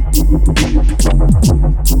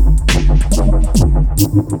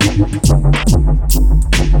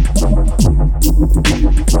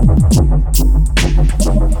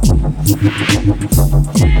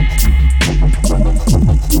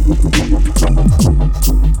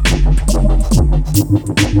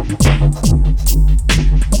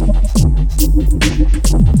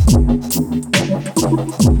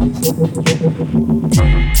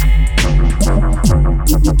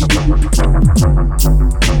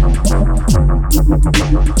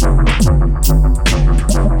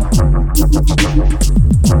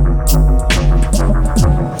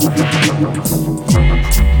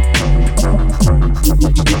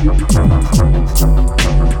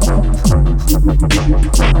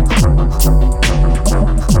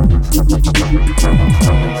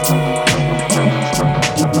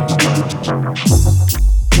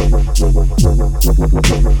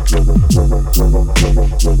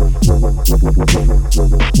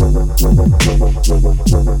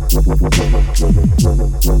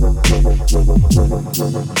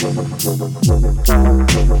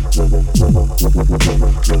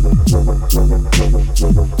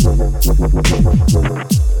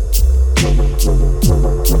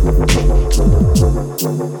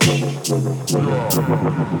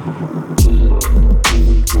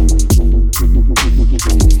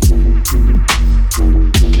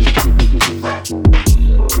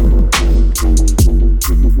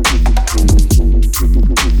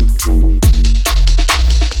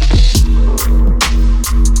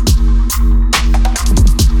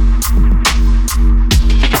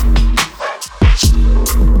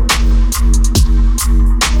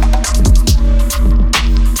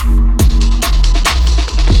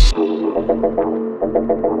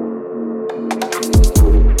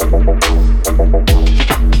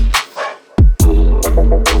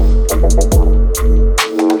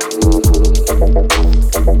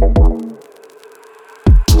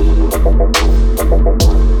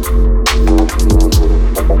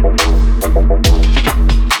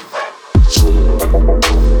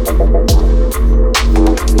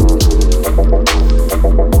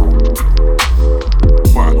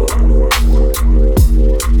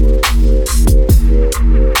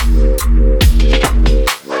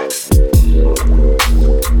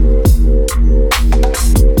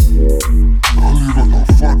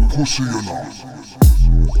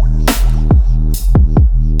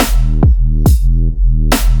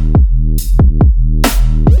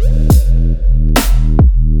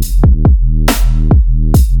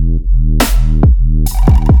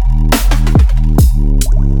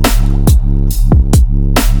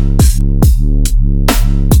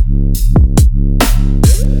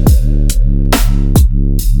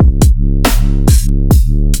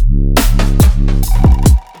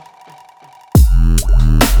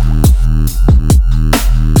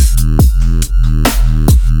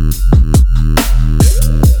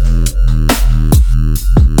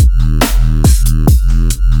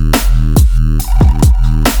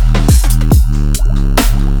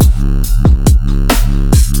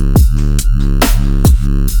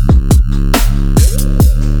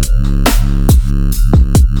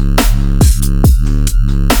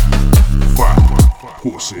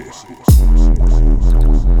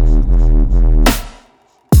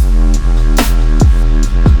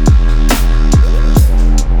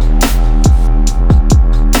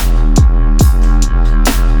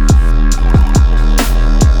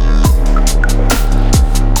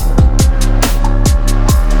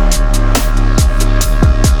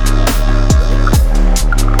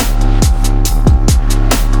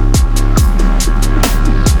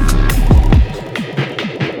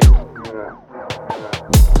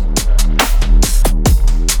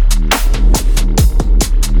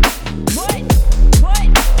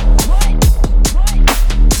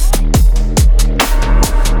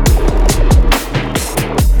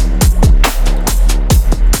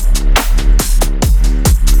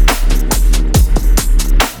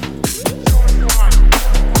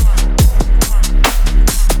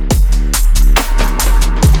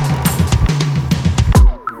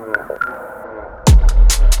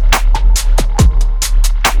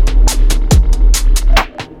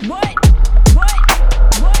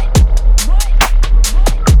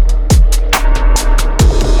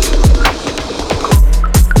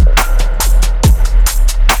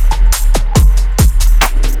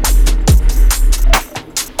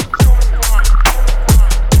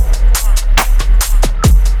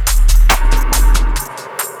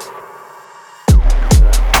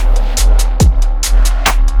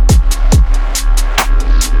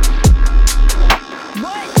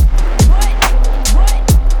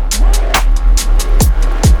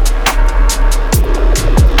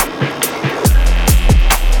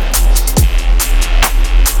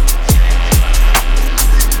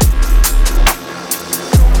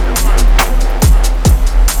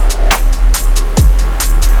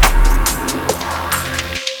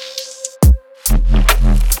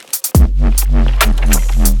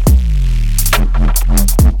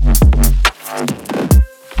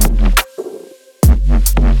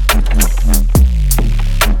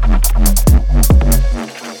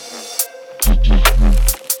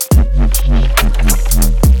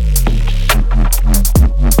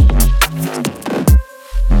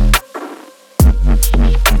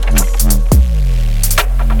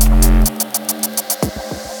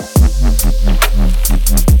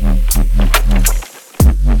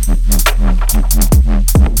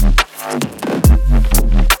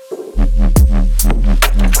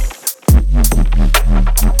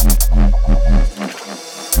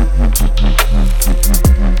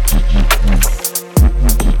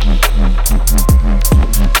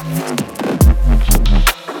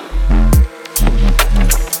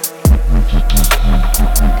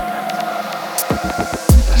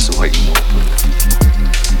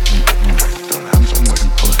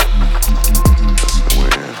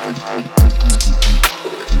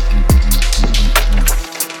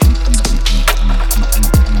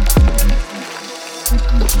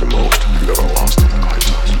 the most you've ever lost in the coin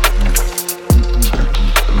toss.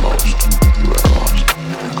 The most you ever lost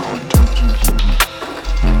in the coin toss.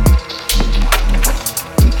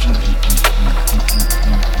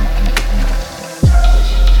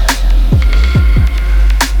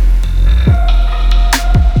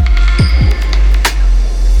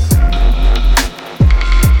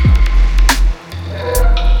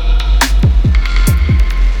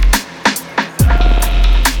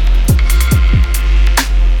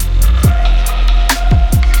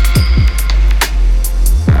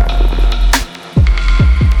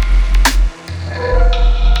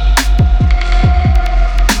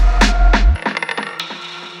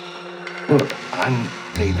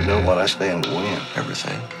 I stand to win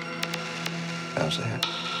everything. How's that?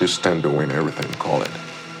 You stand to win everything, call it.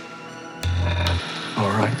 All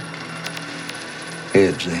right.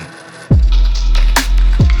 Heads then.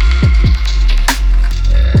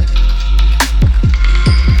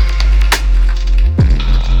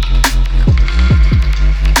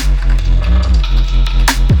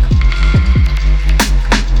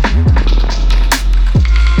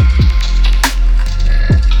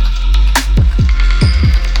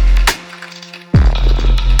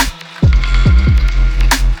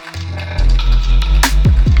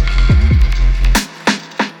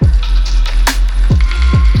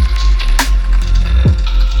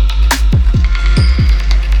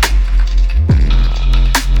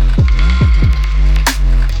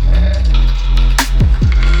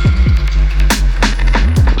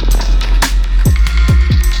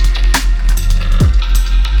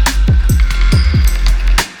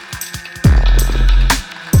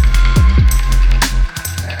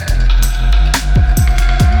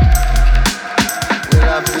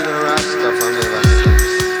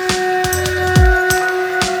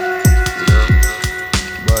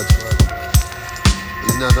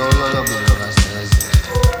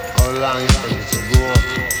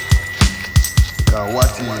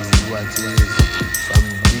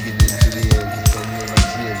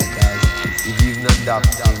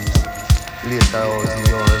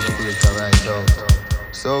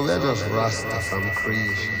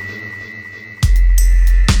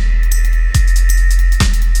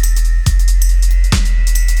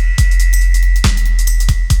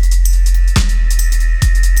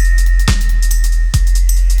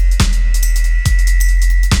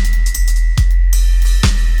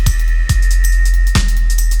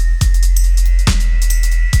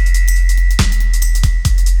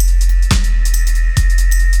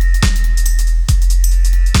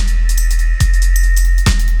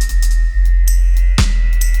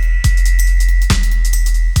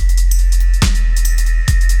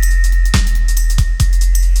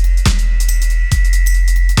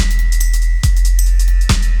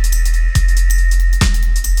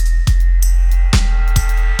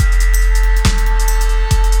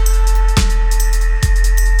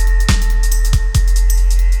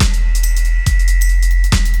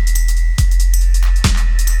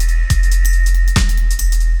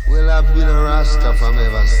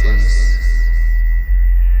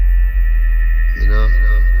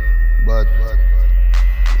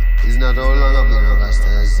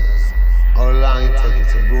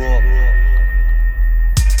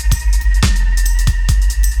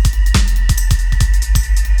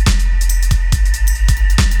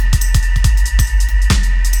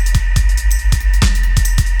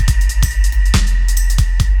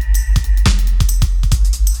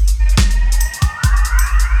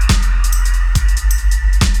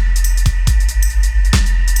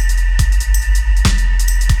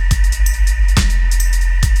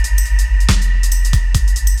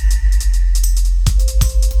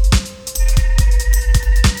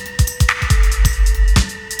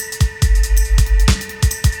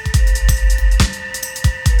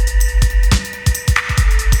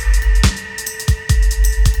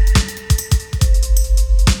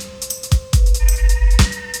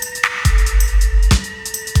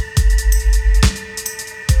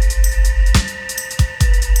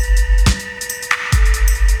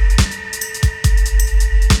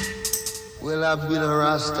 I've been a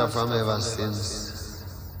Rasta from ever since,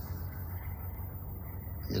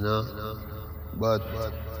 you know, but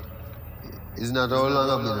it's not how long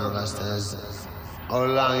I've been a Rasta, it's how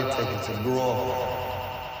long it takes to grow.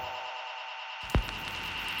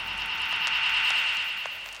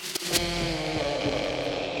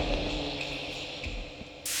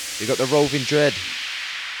 You got the Roving Dread.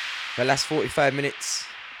 The last 45 minutes.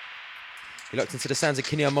 You're locked into the sounds of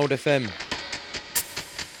Kinny on ModeFM.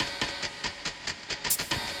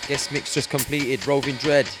 Guest mix just completed, Roving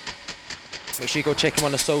Dread. Make sure you go check him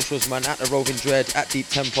on the socials, man, at the Roving Dread, at Deep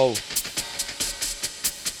Tempo.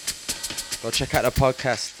 Go check out the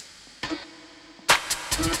podcast. Got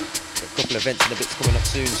a couple of events and the bits coming up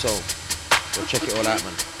soon, so go check it all out,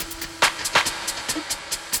 man.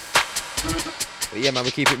 But yeah, man, we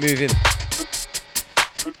keep it moving.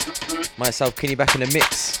 Myself, Kinny, back in the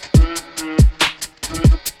mix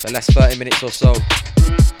for the last 30 minutes or so.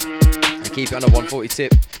 And keep it on a 140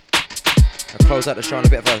 tip. I'll close out the show on a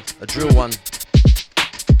bit of a drill one.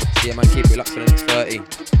 So yeah, man, keep it locked for the next 30.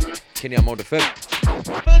 Kinny on ModeFM.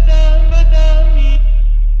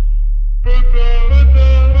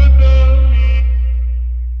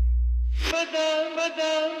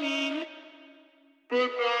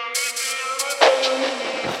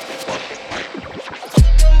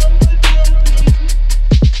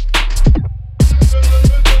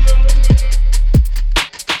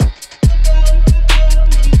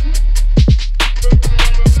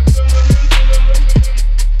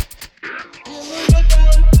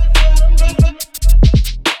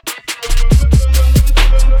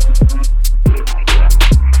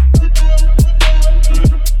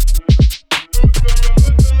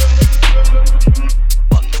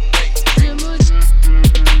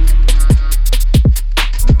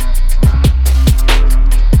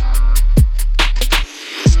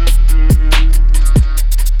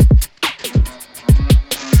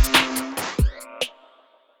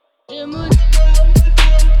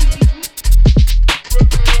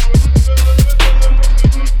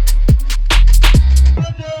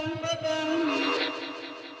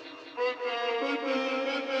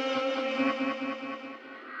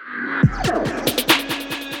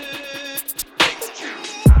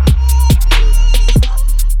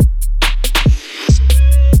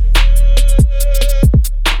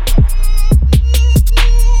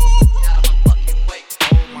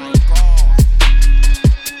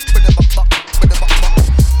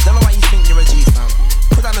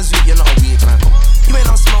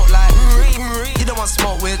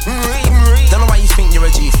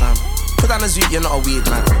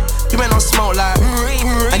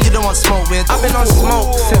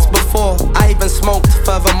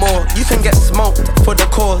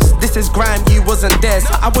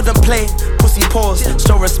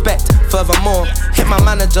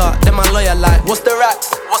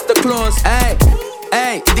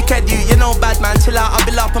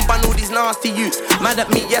 Mad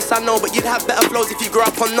at me, yes I know, but you'd have better flows if you grew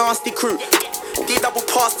up on nasty crew. D-double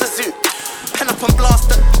past the zoo, pen up and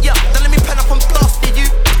blast it. Yeah, then let me pen up and blast it, you.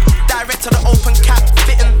 Direct to the open cap,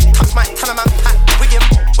 fitting, touch my time man pack, wiggin'.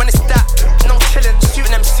 When it's that, no chillin',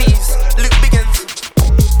 shooting MCs, Luke Biggins.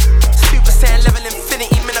 Super Saiyan level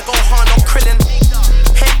infinity, man I go hard, no krillin'.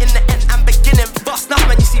 Head in the end, I'm beginning, bust now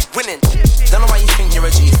man you see winning. Don't know why you think you're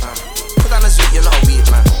a G fam. Put down a zoo, you're not a weed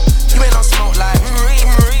man. You ain't on smoke like,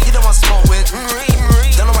 you don't want smoke with.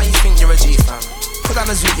 Don't know why you think you're a G fam. Put down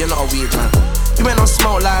a zoo, you're not a weed man. You ain't on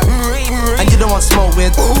smoke like, and you don't want smoke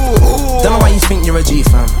with. Don't know why you think you're a G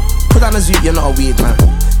fam. Put down a zoo, you're not a weed man.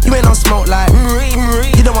 You ain't on smoke like,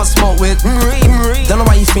 you don't want smoke with. Don't know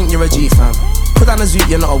why you think you're a G fam. Put down a zoo,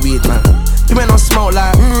 you're not a weed man. You ain't on smoke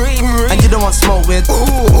like, and you don't want smoke with.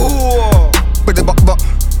 With the buck,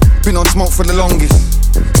 been on smoke for the longest.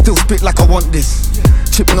 Still spit like I want this.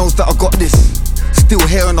 Chip knows that I got this. Still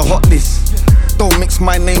here on the hot list. Don't mix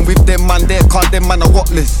my name with them man there, can't them man a what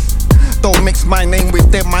list. Don't mix my name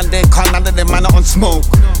with them man there, can't none of them man are on smoke.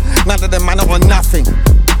 None of them man are on nothing.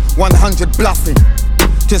 100 bluffing,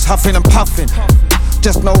 just huffing and puffing.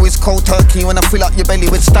 Just know it's cold turkey when I fill up your belly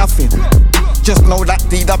with stuffing. Just know that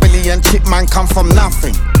DW and Chip man come from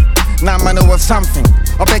nothing. Now man know of something.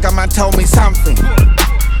 I beg a man tell me something.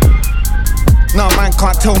 No man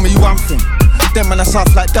can't tell me one thing. Them man are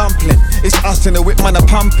soft like dumpling. It's us in the whip man are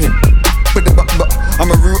pumping. But I'm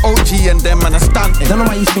a real OG and them man are stunting. Don't know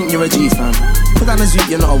why you think you're a G fam. Put down a zoo,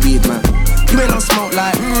 you're not a weed man. You ain't on smoke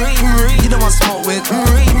like, you don't want smoke with.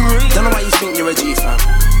 Don't know why you think you're a G fam.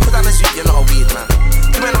 Put down a zoo, you're not a weed man.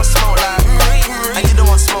 You ain't on smoke like, and you don't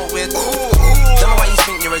want smoke with. Don't know why you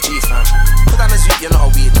think you're a G fam. Put down a zoo, you're not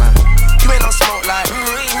a weed man. You ain't on smoke like,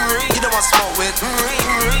 you don't want smoke with.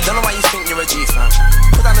 Don't know why you think you're a G fam.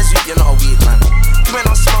 Put down a zoo, you're not a weed man. You ain't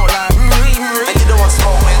on smoke like, and you don't want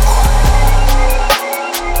smoke with.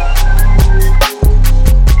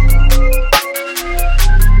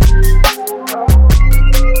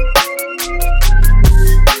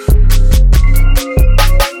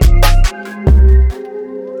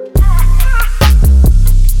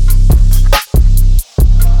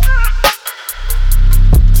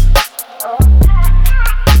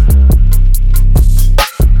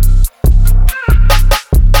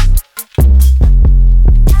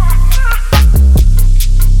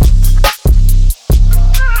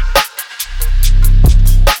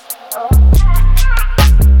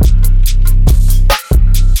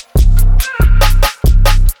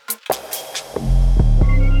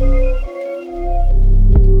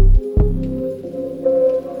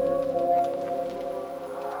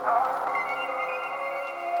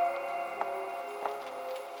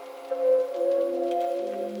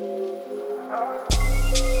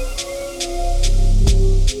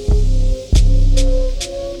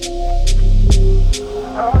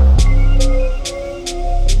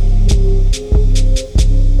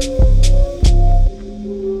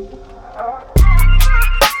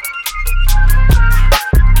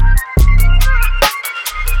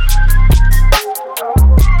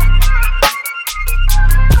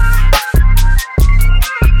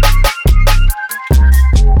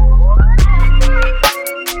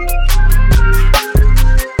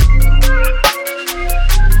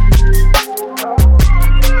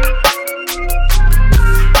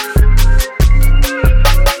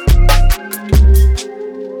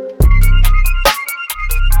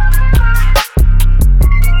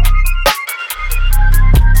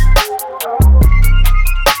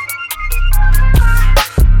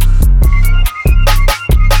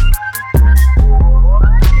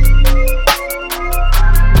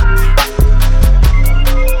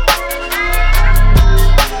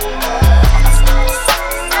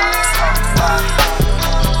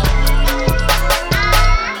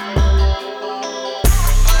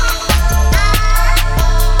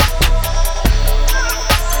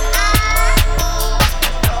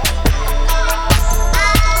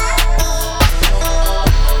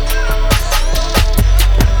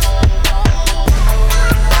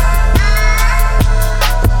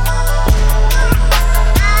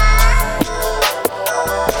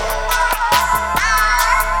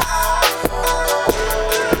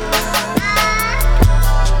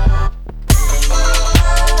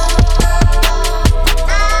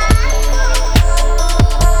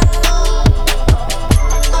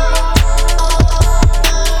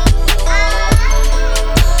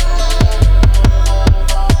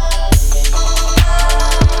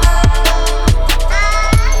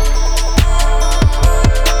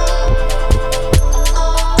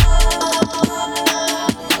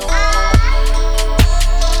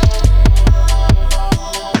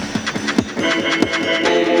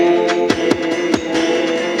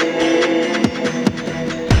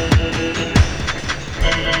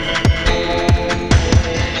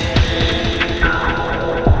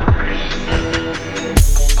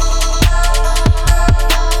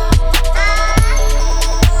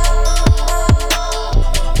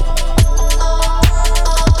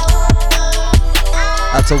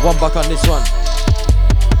 to OndeBok on this one.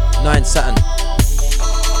 9 Saturn.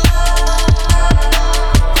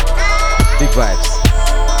 Big vibes.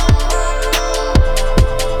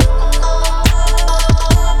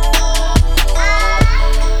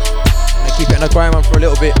 Gonna keep it in a grind one for a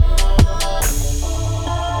little bit.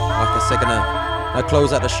 Like I said, gonna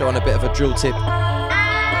close out the show on a bit of a drill tip.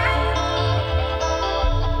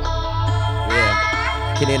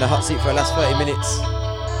 Yeah, Kinny in the hot seat for the last 30 minutes.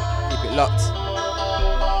 Keep it locked.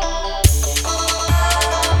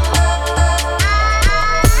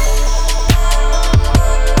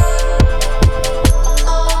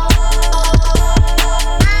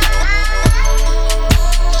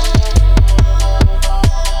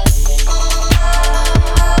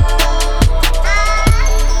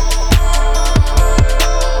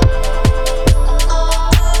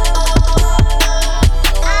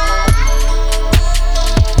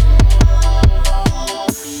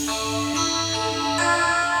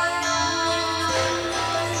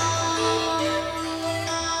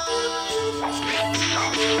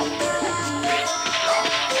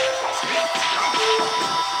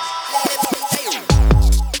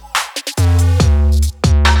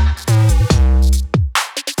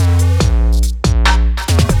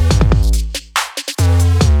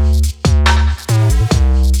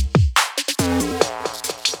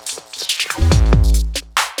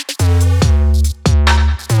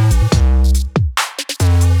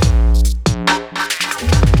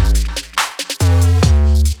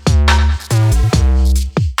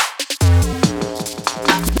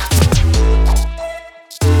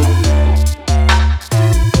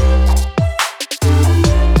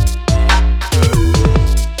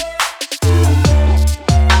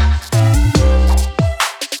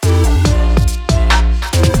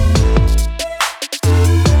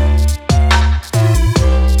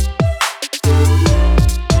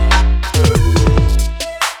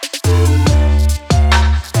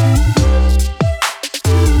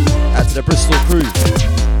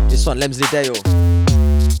 Lemzly Dale.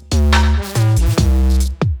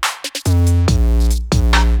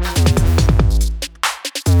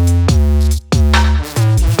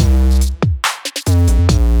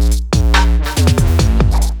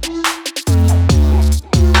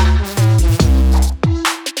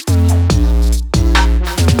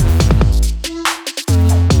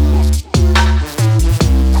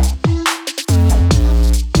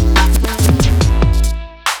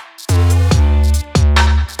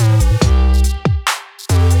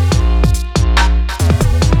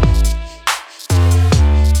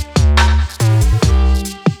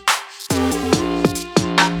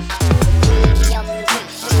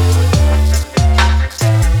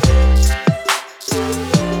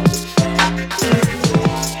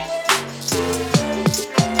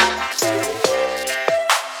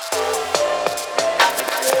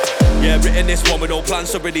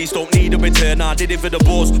 To release, don't need a return. I did it for the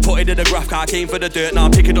buzz, put it in the graph car, came for the dirt. Now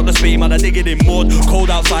picking up the speed, man, I dig it in mud. Cold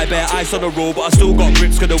outside, bare ice on the road, but I still got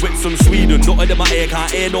grips, cause the whips from Sweden. Nothing in my ear,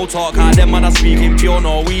 can't hear no talk, them man are speaking pure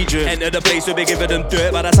Norwegian. Enter the place, we be giving them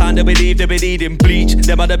dirt. By the time they believe they be needing bleach,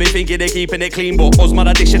 them man they be thinking they keeping it clean, but us man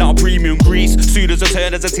are dishing out premium grease. Soon as I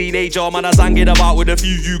turn as a teenager, man I was hanging about with a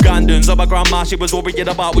few Ugandans. And my grandma, she was worrying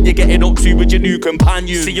about what you're getting up to with your new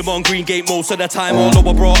companion. See him on Green Gate most of the time, although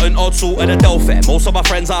I brought an odd salt and a Delphi. Most of my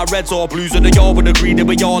friends are Reds or Blues, and the y'all would agree that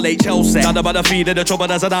we all ain't Chelsea. Trying about the feed of the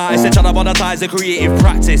trouble as an artist, and trying to monetize the creative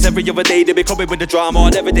practice. Every other day they be coming with the drama,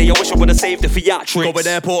 and every day I wish I would've saved the theatrics. Going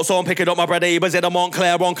airport, so I'm picking up my bread neighbours in a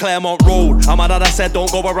Montclair on Claremont Road. I'm mad that I said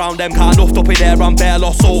don't go around them, can't nuffed up in there and bare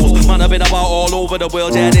lost souls. Man, I've been about all over the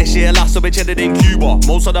world, yeah, this year last I've been chilling in Cuba.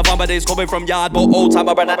 Most of the families coming from yard, but old time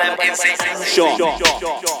I better them insane. Sure.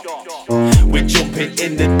 We're jumping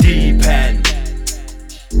in the deep end,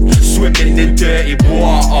 swimming in dirty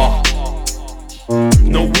water.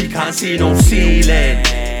 No, we can't see no ceiling.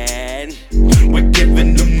 We're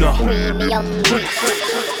giving them the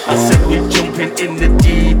I said we're jumping in the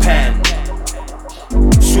deep end,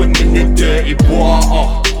 swimming in dirty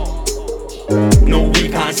water. No, we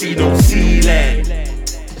can't see no ceiling.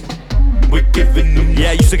 We're giving them.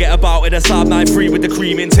 Yeah, I used to get about in a Saab 9-3 with the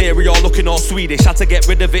cream interior looking all Swedish. Had to get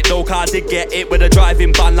rid of it though, car did get it with a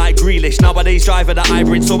driving ban like Grealish. Nowadays driving the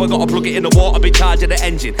hybrid, so I gotta plug it in the water, be charging the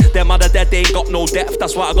engine. Them man are dead, they ain't got no depth,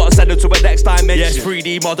 that's why I gotta send them to a next dimension. Yes,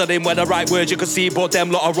 3D modeling where the right words you can see, but them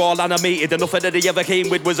lot are all animated. And nothing that they ever came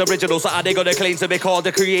with was original, so how they gonna claim to be called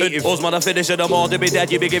the creative? Us man are finishing them all, they be dead,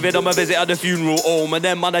 you be giving them a visit at the funeral home. And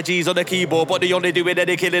them man are G's on the keyboard, but they only do it and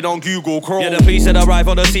they kill it on Google Chrome. Yeah, the police had arrived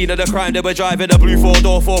on the scene of the crime, they were driving a blue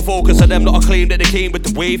 4-door Ford Focus, and them not a claim that they came with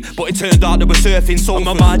the wave, but it turned out they were surfing. So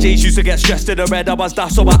my J's used to get stressed in the red. I was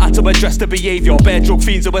daft, so I had to address the behaviour. Bare drug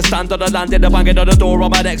fiends that would stand on the land, and banging on the door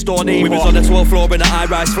of my next door neighbour. We was on the 12th floor in the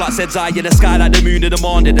high-rise flat, said eye in the sky like the moon in the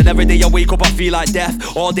morning. And every day I wake up I feel like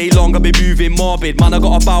death. All day long I be moving morbid. Man, I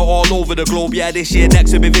got about all over the globe. Yeah, this year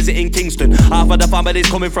next we'll be visiting Kingston. Half of the family's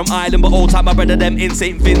coming from Ireland, but all time my brother them in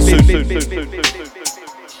St. Vincent.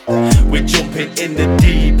 We're jumping in the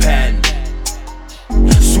deep end,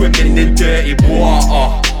 swimming in dirty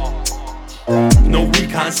water. No, we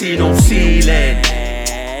can't see no ceiling.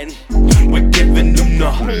 We're giving them the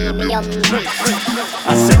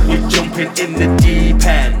I said we're jumping in the deep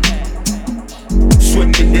end,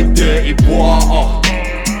 swimming in dirty water.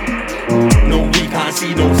 No, we can't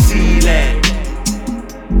see no ceiling.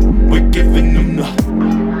 We're giving them the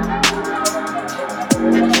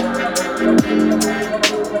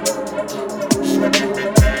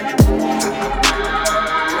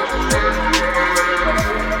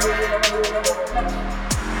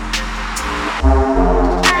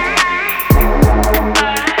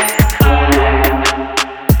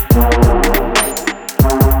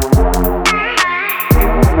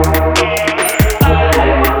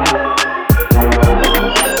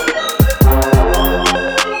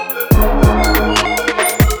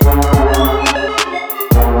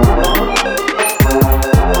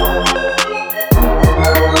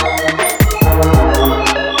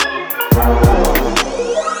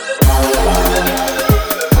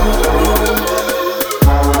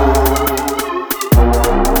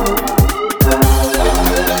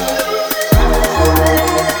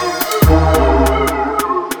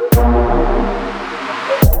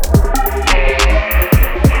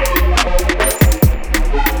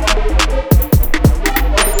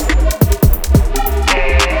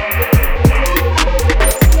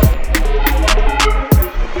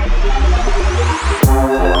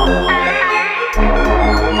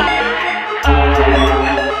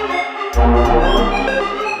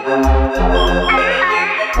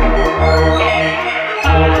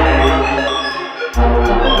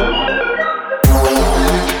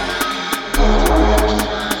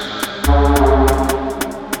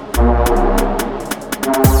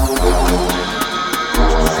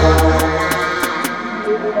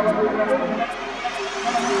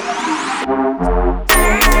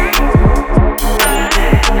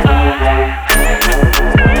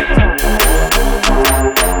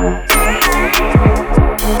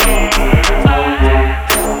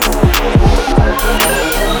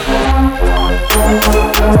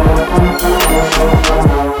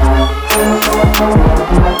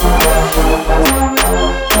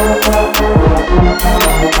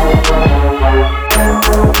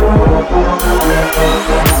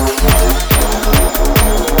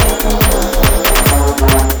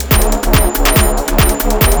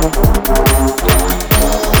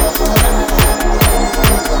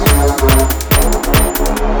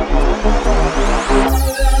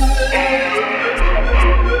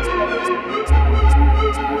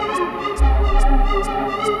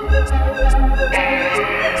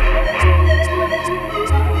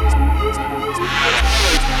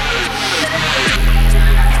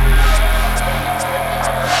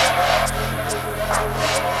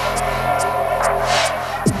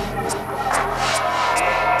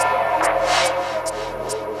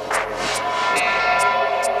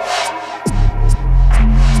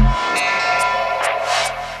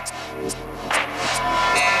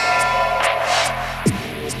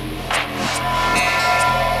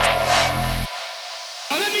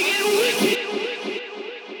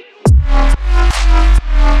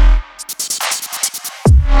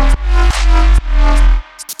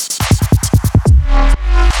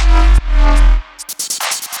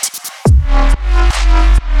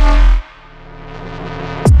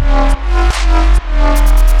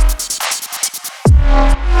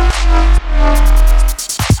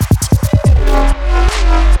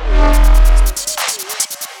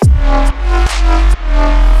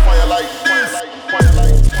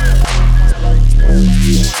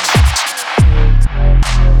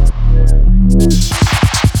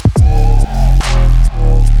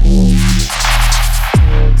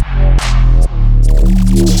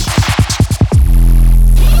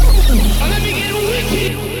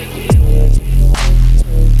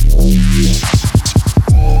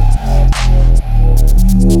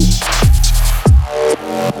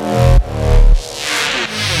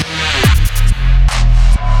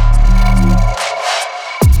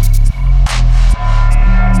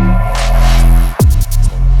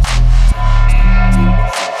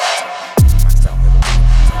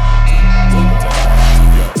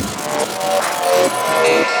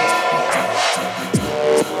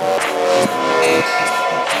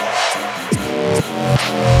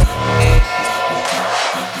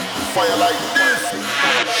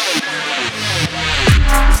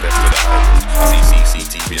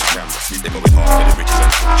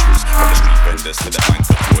Brothers to the bank,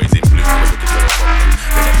 the boys in blue. There's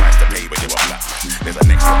a price to pay when you are black. There's a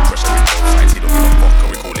next level pressure in both sides. He don't give a fuck, and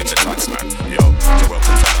we call him the tax man. Yo, so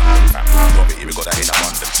welcome to London, fam. Got it, we got that in a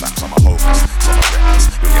London slam. Some are homeless, some are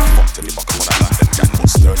reckless. We'll get fucked if you fuck up on a London gang. But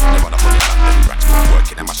sturdy, they run up on your London rats. Put work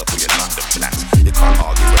in and mash up all your London plans. You can't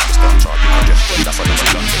argue when you start charging congestion. That's another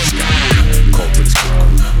London scam. Cold with cool.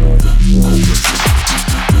 Cold with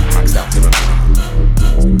maxed out to the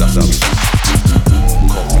minimum. That's how we do.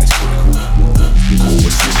 Cold with cool. Cool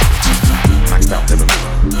with maxed out to the minimum.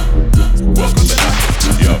 Welcome to London.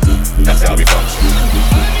 Yo, that's how we function.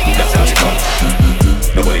 That's how we function.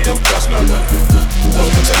 Nobody don't trust nobody.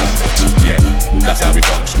 Welcome to London. Yeah, that's how we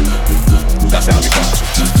function. That's how we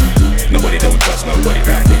function. Nobody don't trust nobody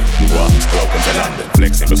right here. What? Welcome to London.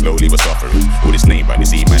 Flexing but slowly we're suffering. All this name by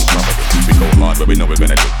this E-man property. We go hard but we know we're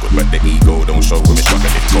gonna do good. But the ego don't show when we're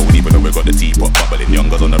struggling. Cold even though we got the teapot bubbling.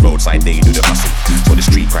 Youngers on the roadside, they do the hustle. So the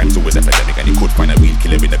street crime's always epidemic. And you could find a real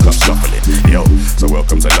killer in the club shuffling. Yo, so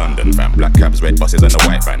welcome to London, fam. Black cabs, red buses and the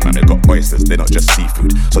white van. Man, they got oysters, they're not just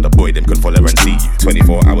seafood. So the boy them can follow and see you.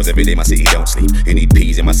 24 hours every day, my city don't sleep. You need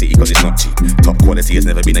peas in my city cause it's not cheap. Top quality has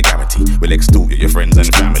never been a guarantee. We'll extort you, your friends and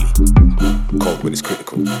family. Cold when it's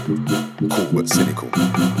critical. Cool but cynical.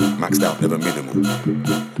 Maxed out, never minimal.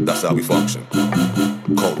 That's how we function.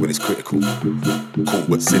 Cold when it's critical. Cool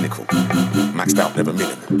but cynical. Maxed out, never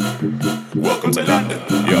minimal. Welcome to London.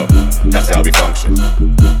 Yo, that's how we function.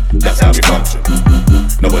 That's how we function.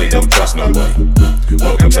 Nobody don't trust nobody.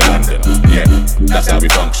 Welcome to London. Yeah, that's how we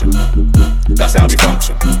function. That's how we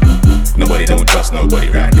function. Nobody don't trust nobody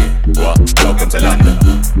right here. What? Welcome to London.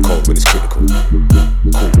 Cold when it's critical.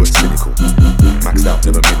 Cool but cynical. Maxed out,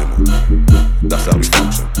 never minimal. That's how we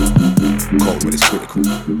function. Cold when it's critical.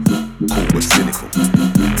 Cool but cynical.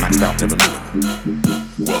 Maxed out, never minimal.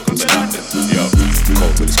 Welcome to London. Yo,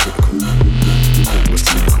 cold when it's critical. Cool but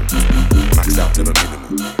cynical. Maxed out, never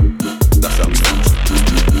minimal. That's how we function.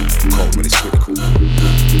 Cold when it's critical.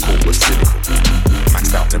 Cool but cynical.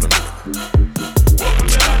 Maxed out, never minimal. Welcome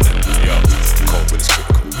to London. Yo, cold when it's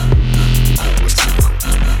critical. Cool but cynical.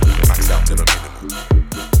 Maxed out, never minimal.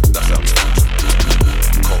 That's how we function.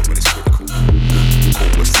 Cold when it's critical.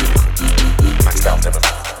 Cool but cynical. Maxed out, never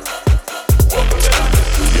minimal. Welcome to London.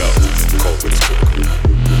 Yo, cold when it's critical.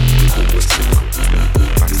 Cool but cynical.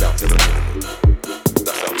 Maxed out, never minimal.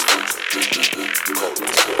 That's how we function. Cold when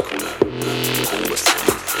it's critical. Cool but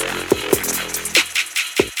cynical.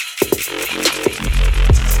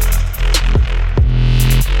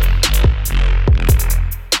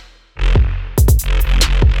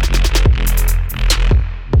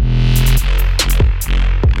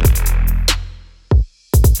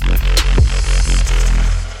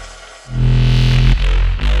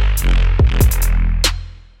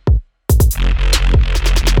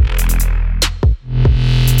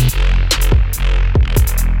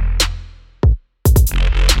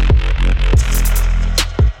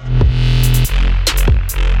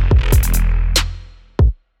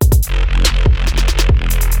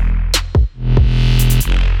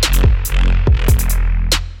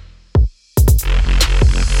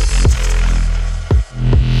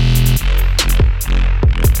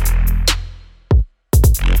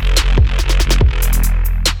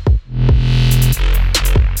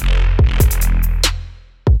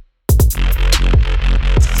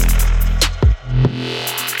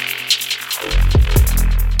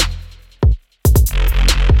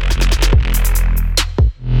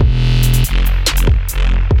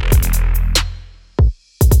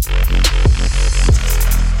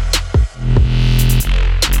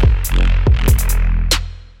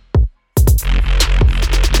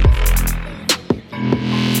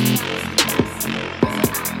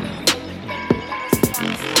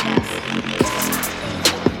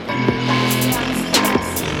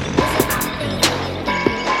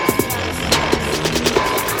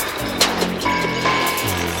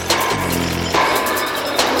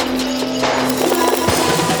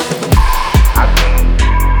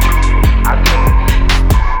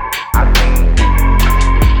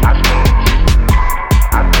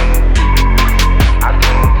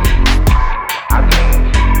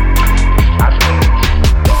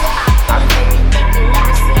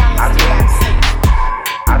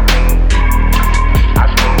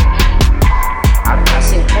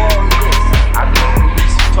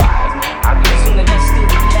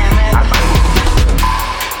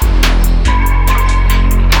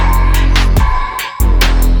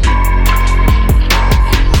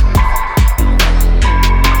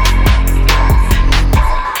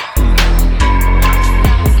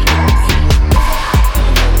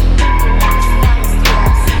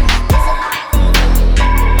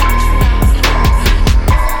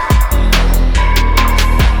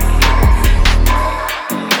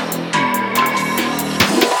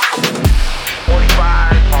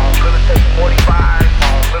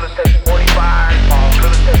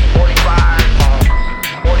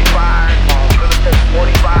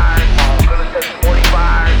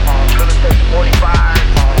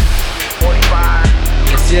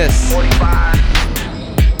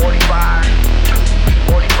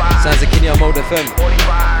 ModeFM.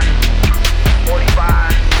 45.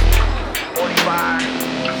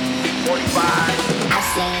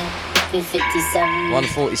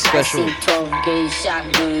 140 special.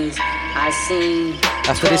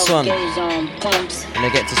 After this one, and they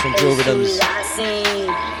get to some drill rhythms.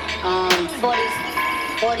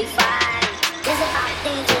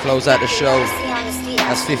 To close out the show,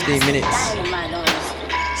 that's 15 minutes.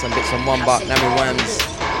 Some bits on OndeBok, Nammy Wams,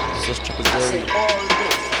 Sustrapperazzi.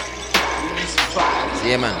 So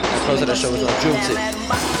yeah man, I'll close out the show with a drill tip.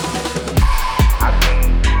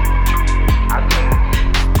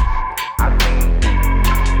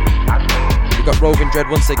 We got Roving Dread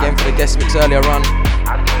once again for the guest mix earlier on.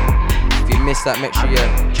 If you missed that, make sure you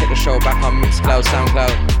check the show back on Mixcloud,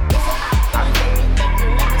 Soundcloud.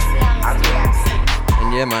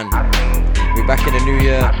 And yeah man, we're back in the new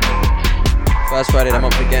year. First Friday of the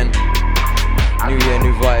month again. New year,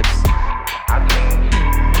 new vibes.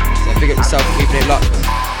 So big up yourself for keeping it locked.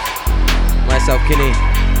 Myself, Kinny.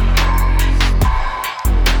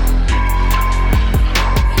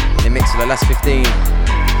 In the mix for the last 15.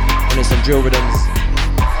 And some drill rhythms.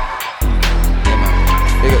 Yeah man,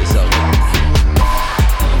 big up yourself.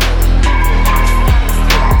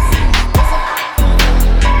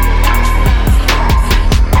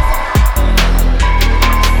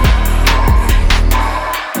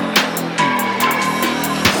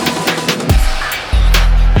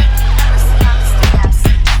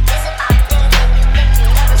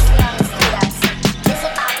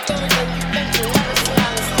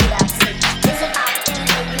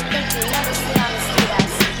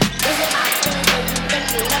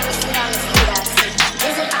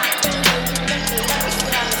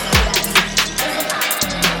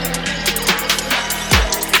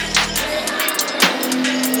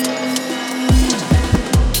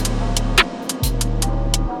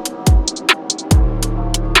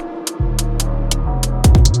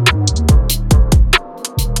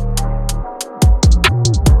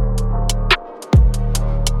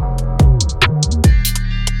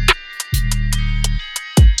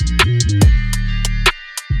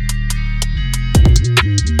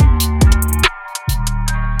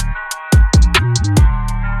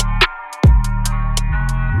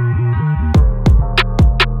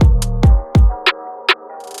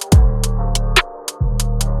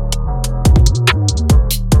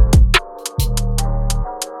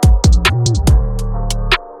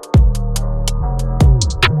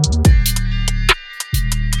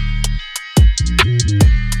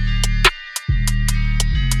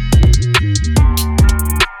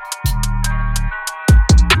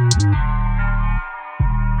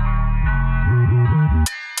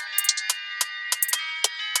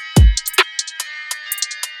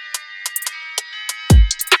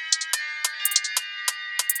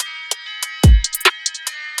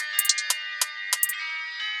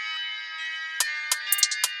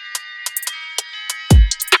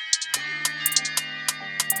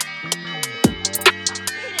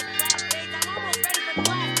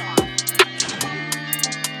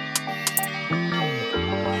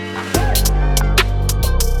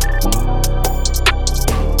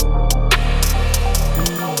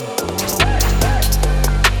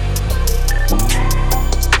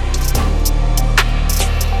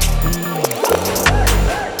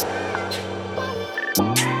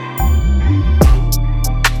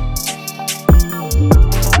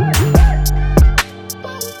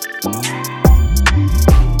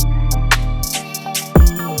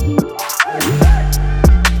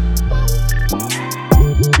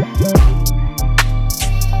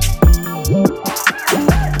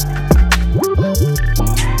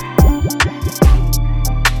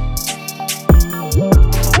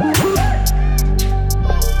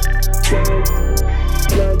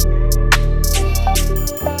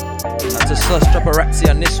 Sustrapperazzi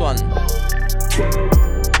on this one.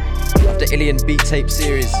 Of the Alien Beat Tape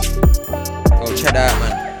series. Go check that out,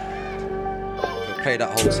 man. Go play that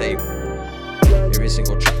whole tape. Every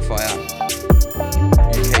single track fire.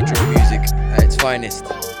 UK drill music at its finest.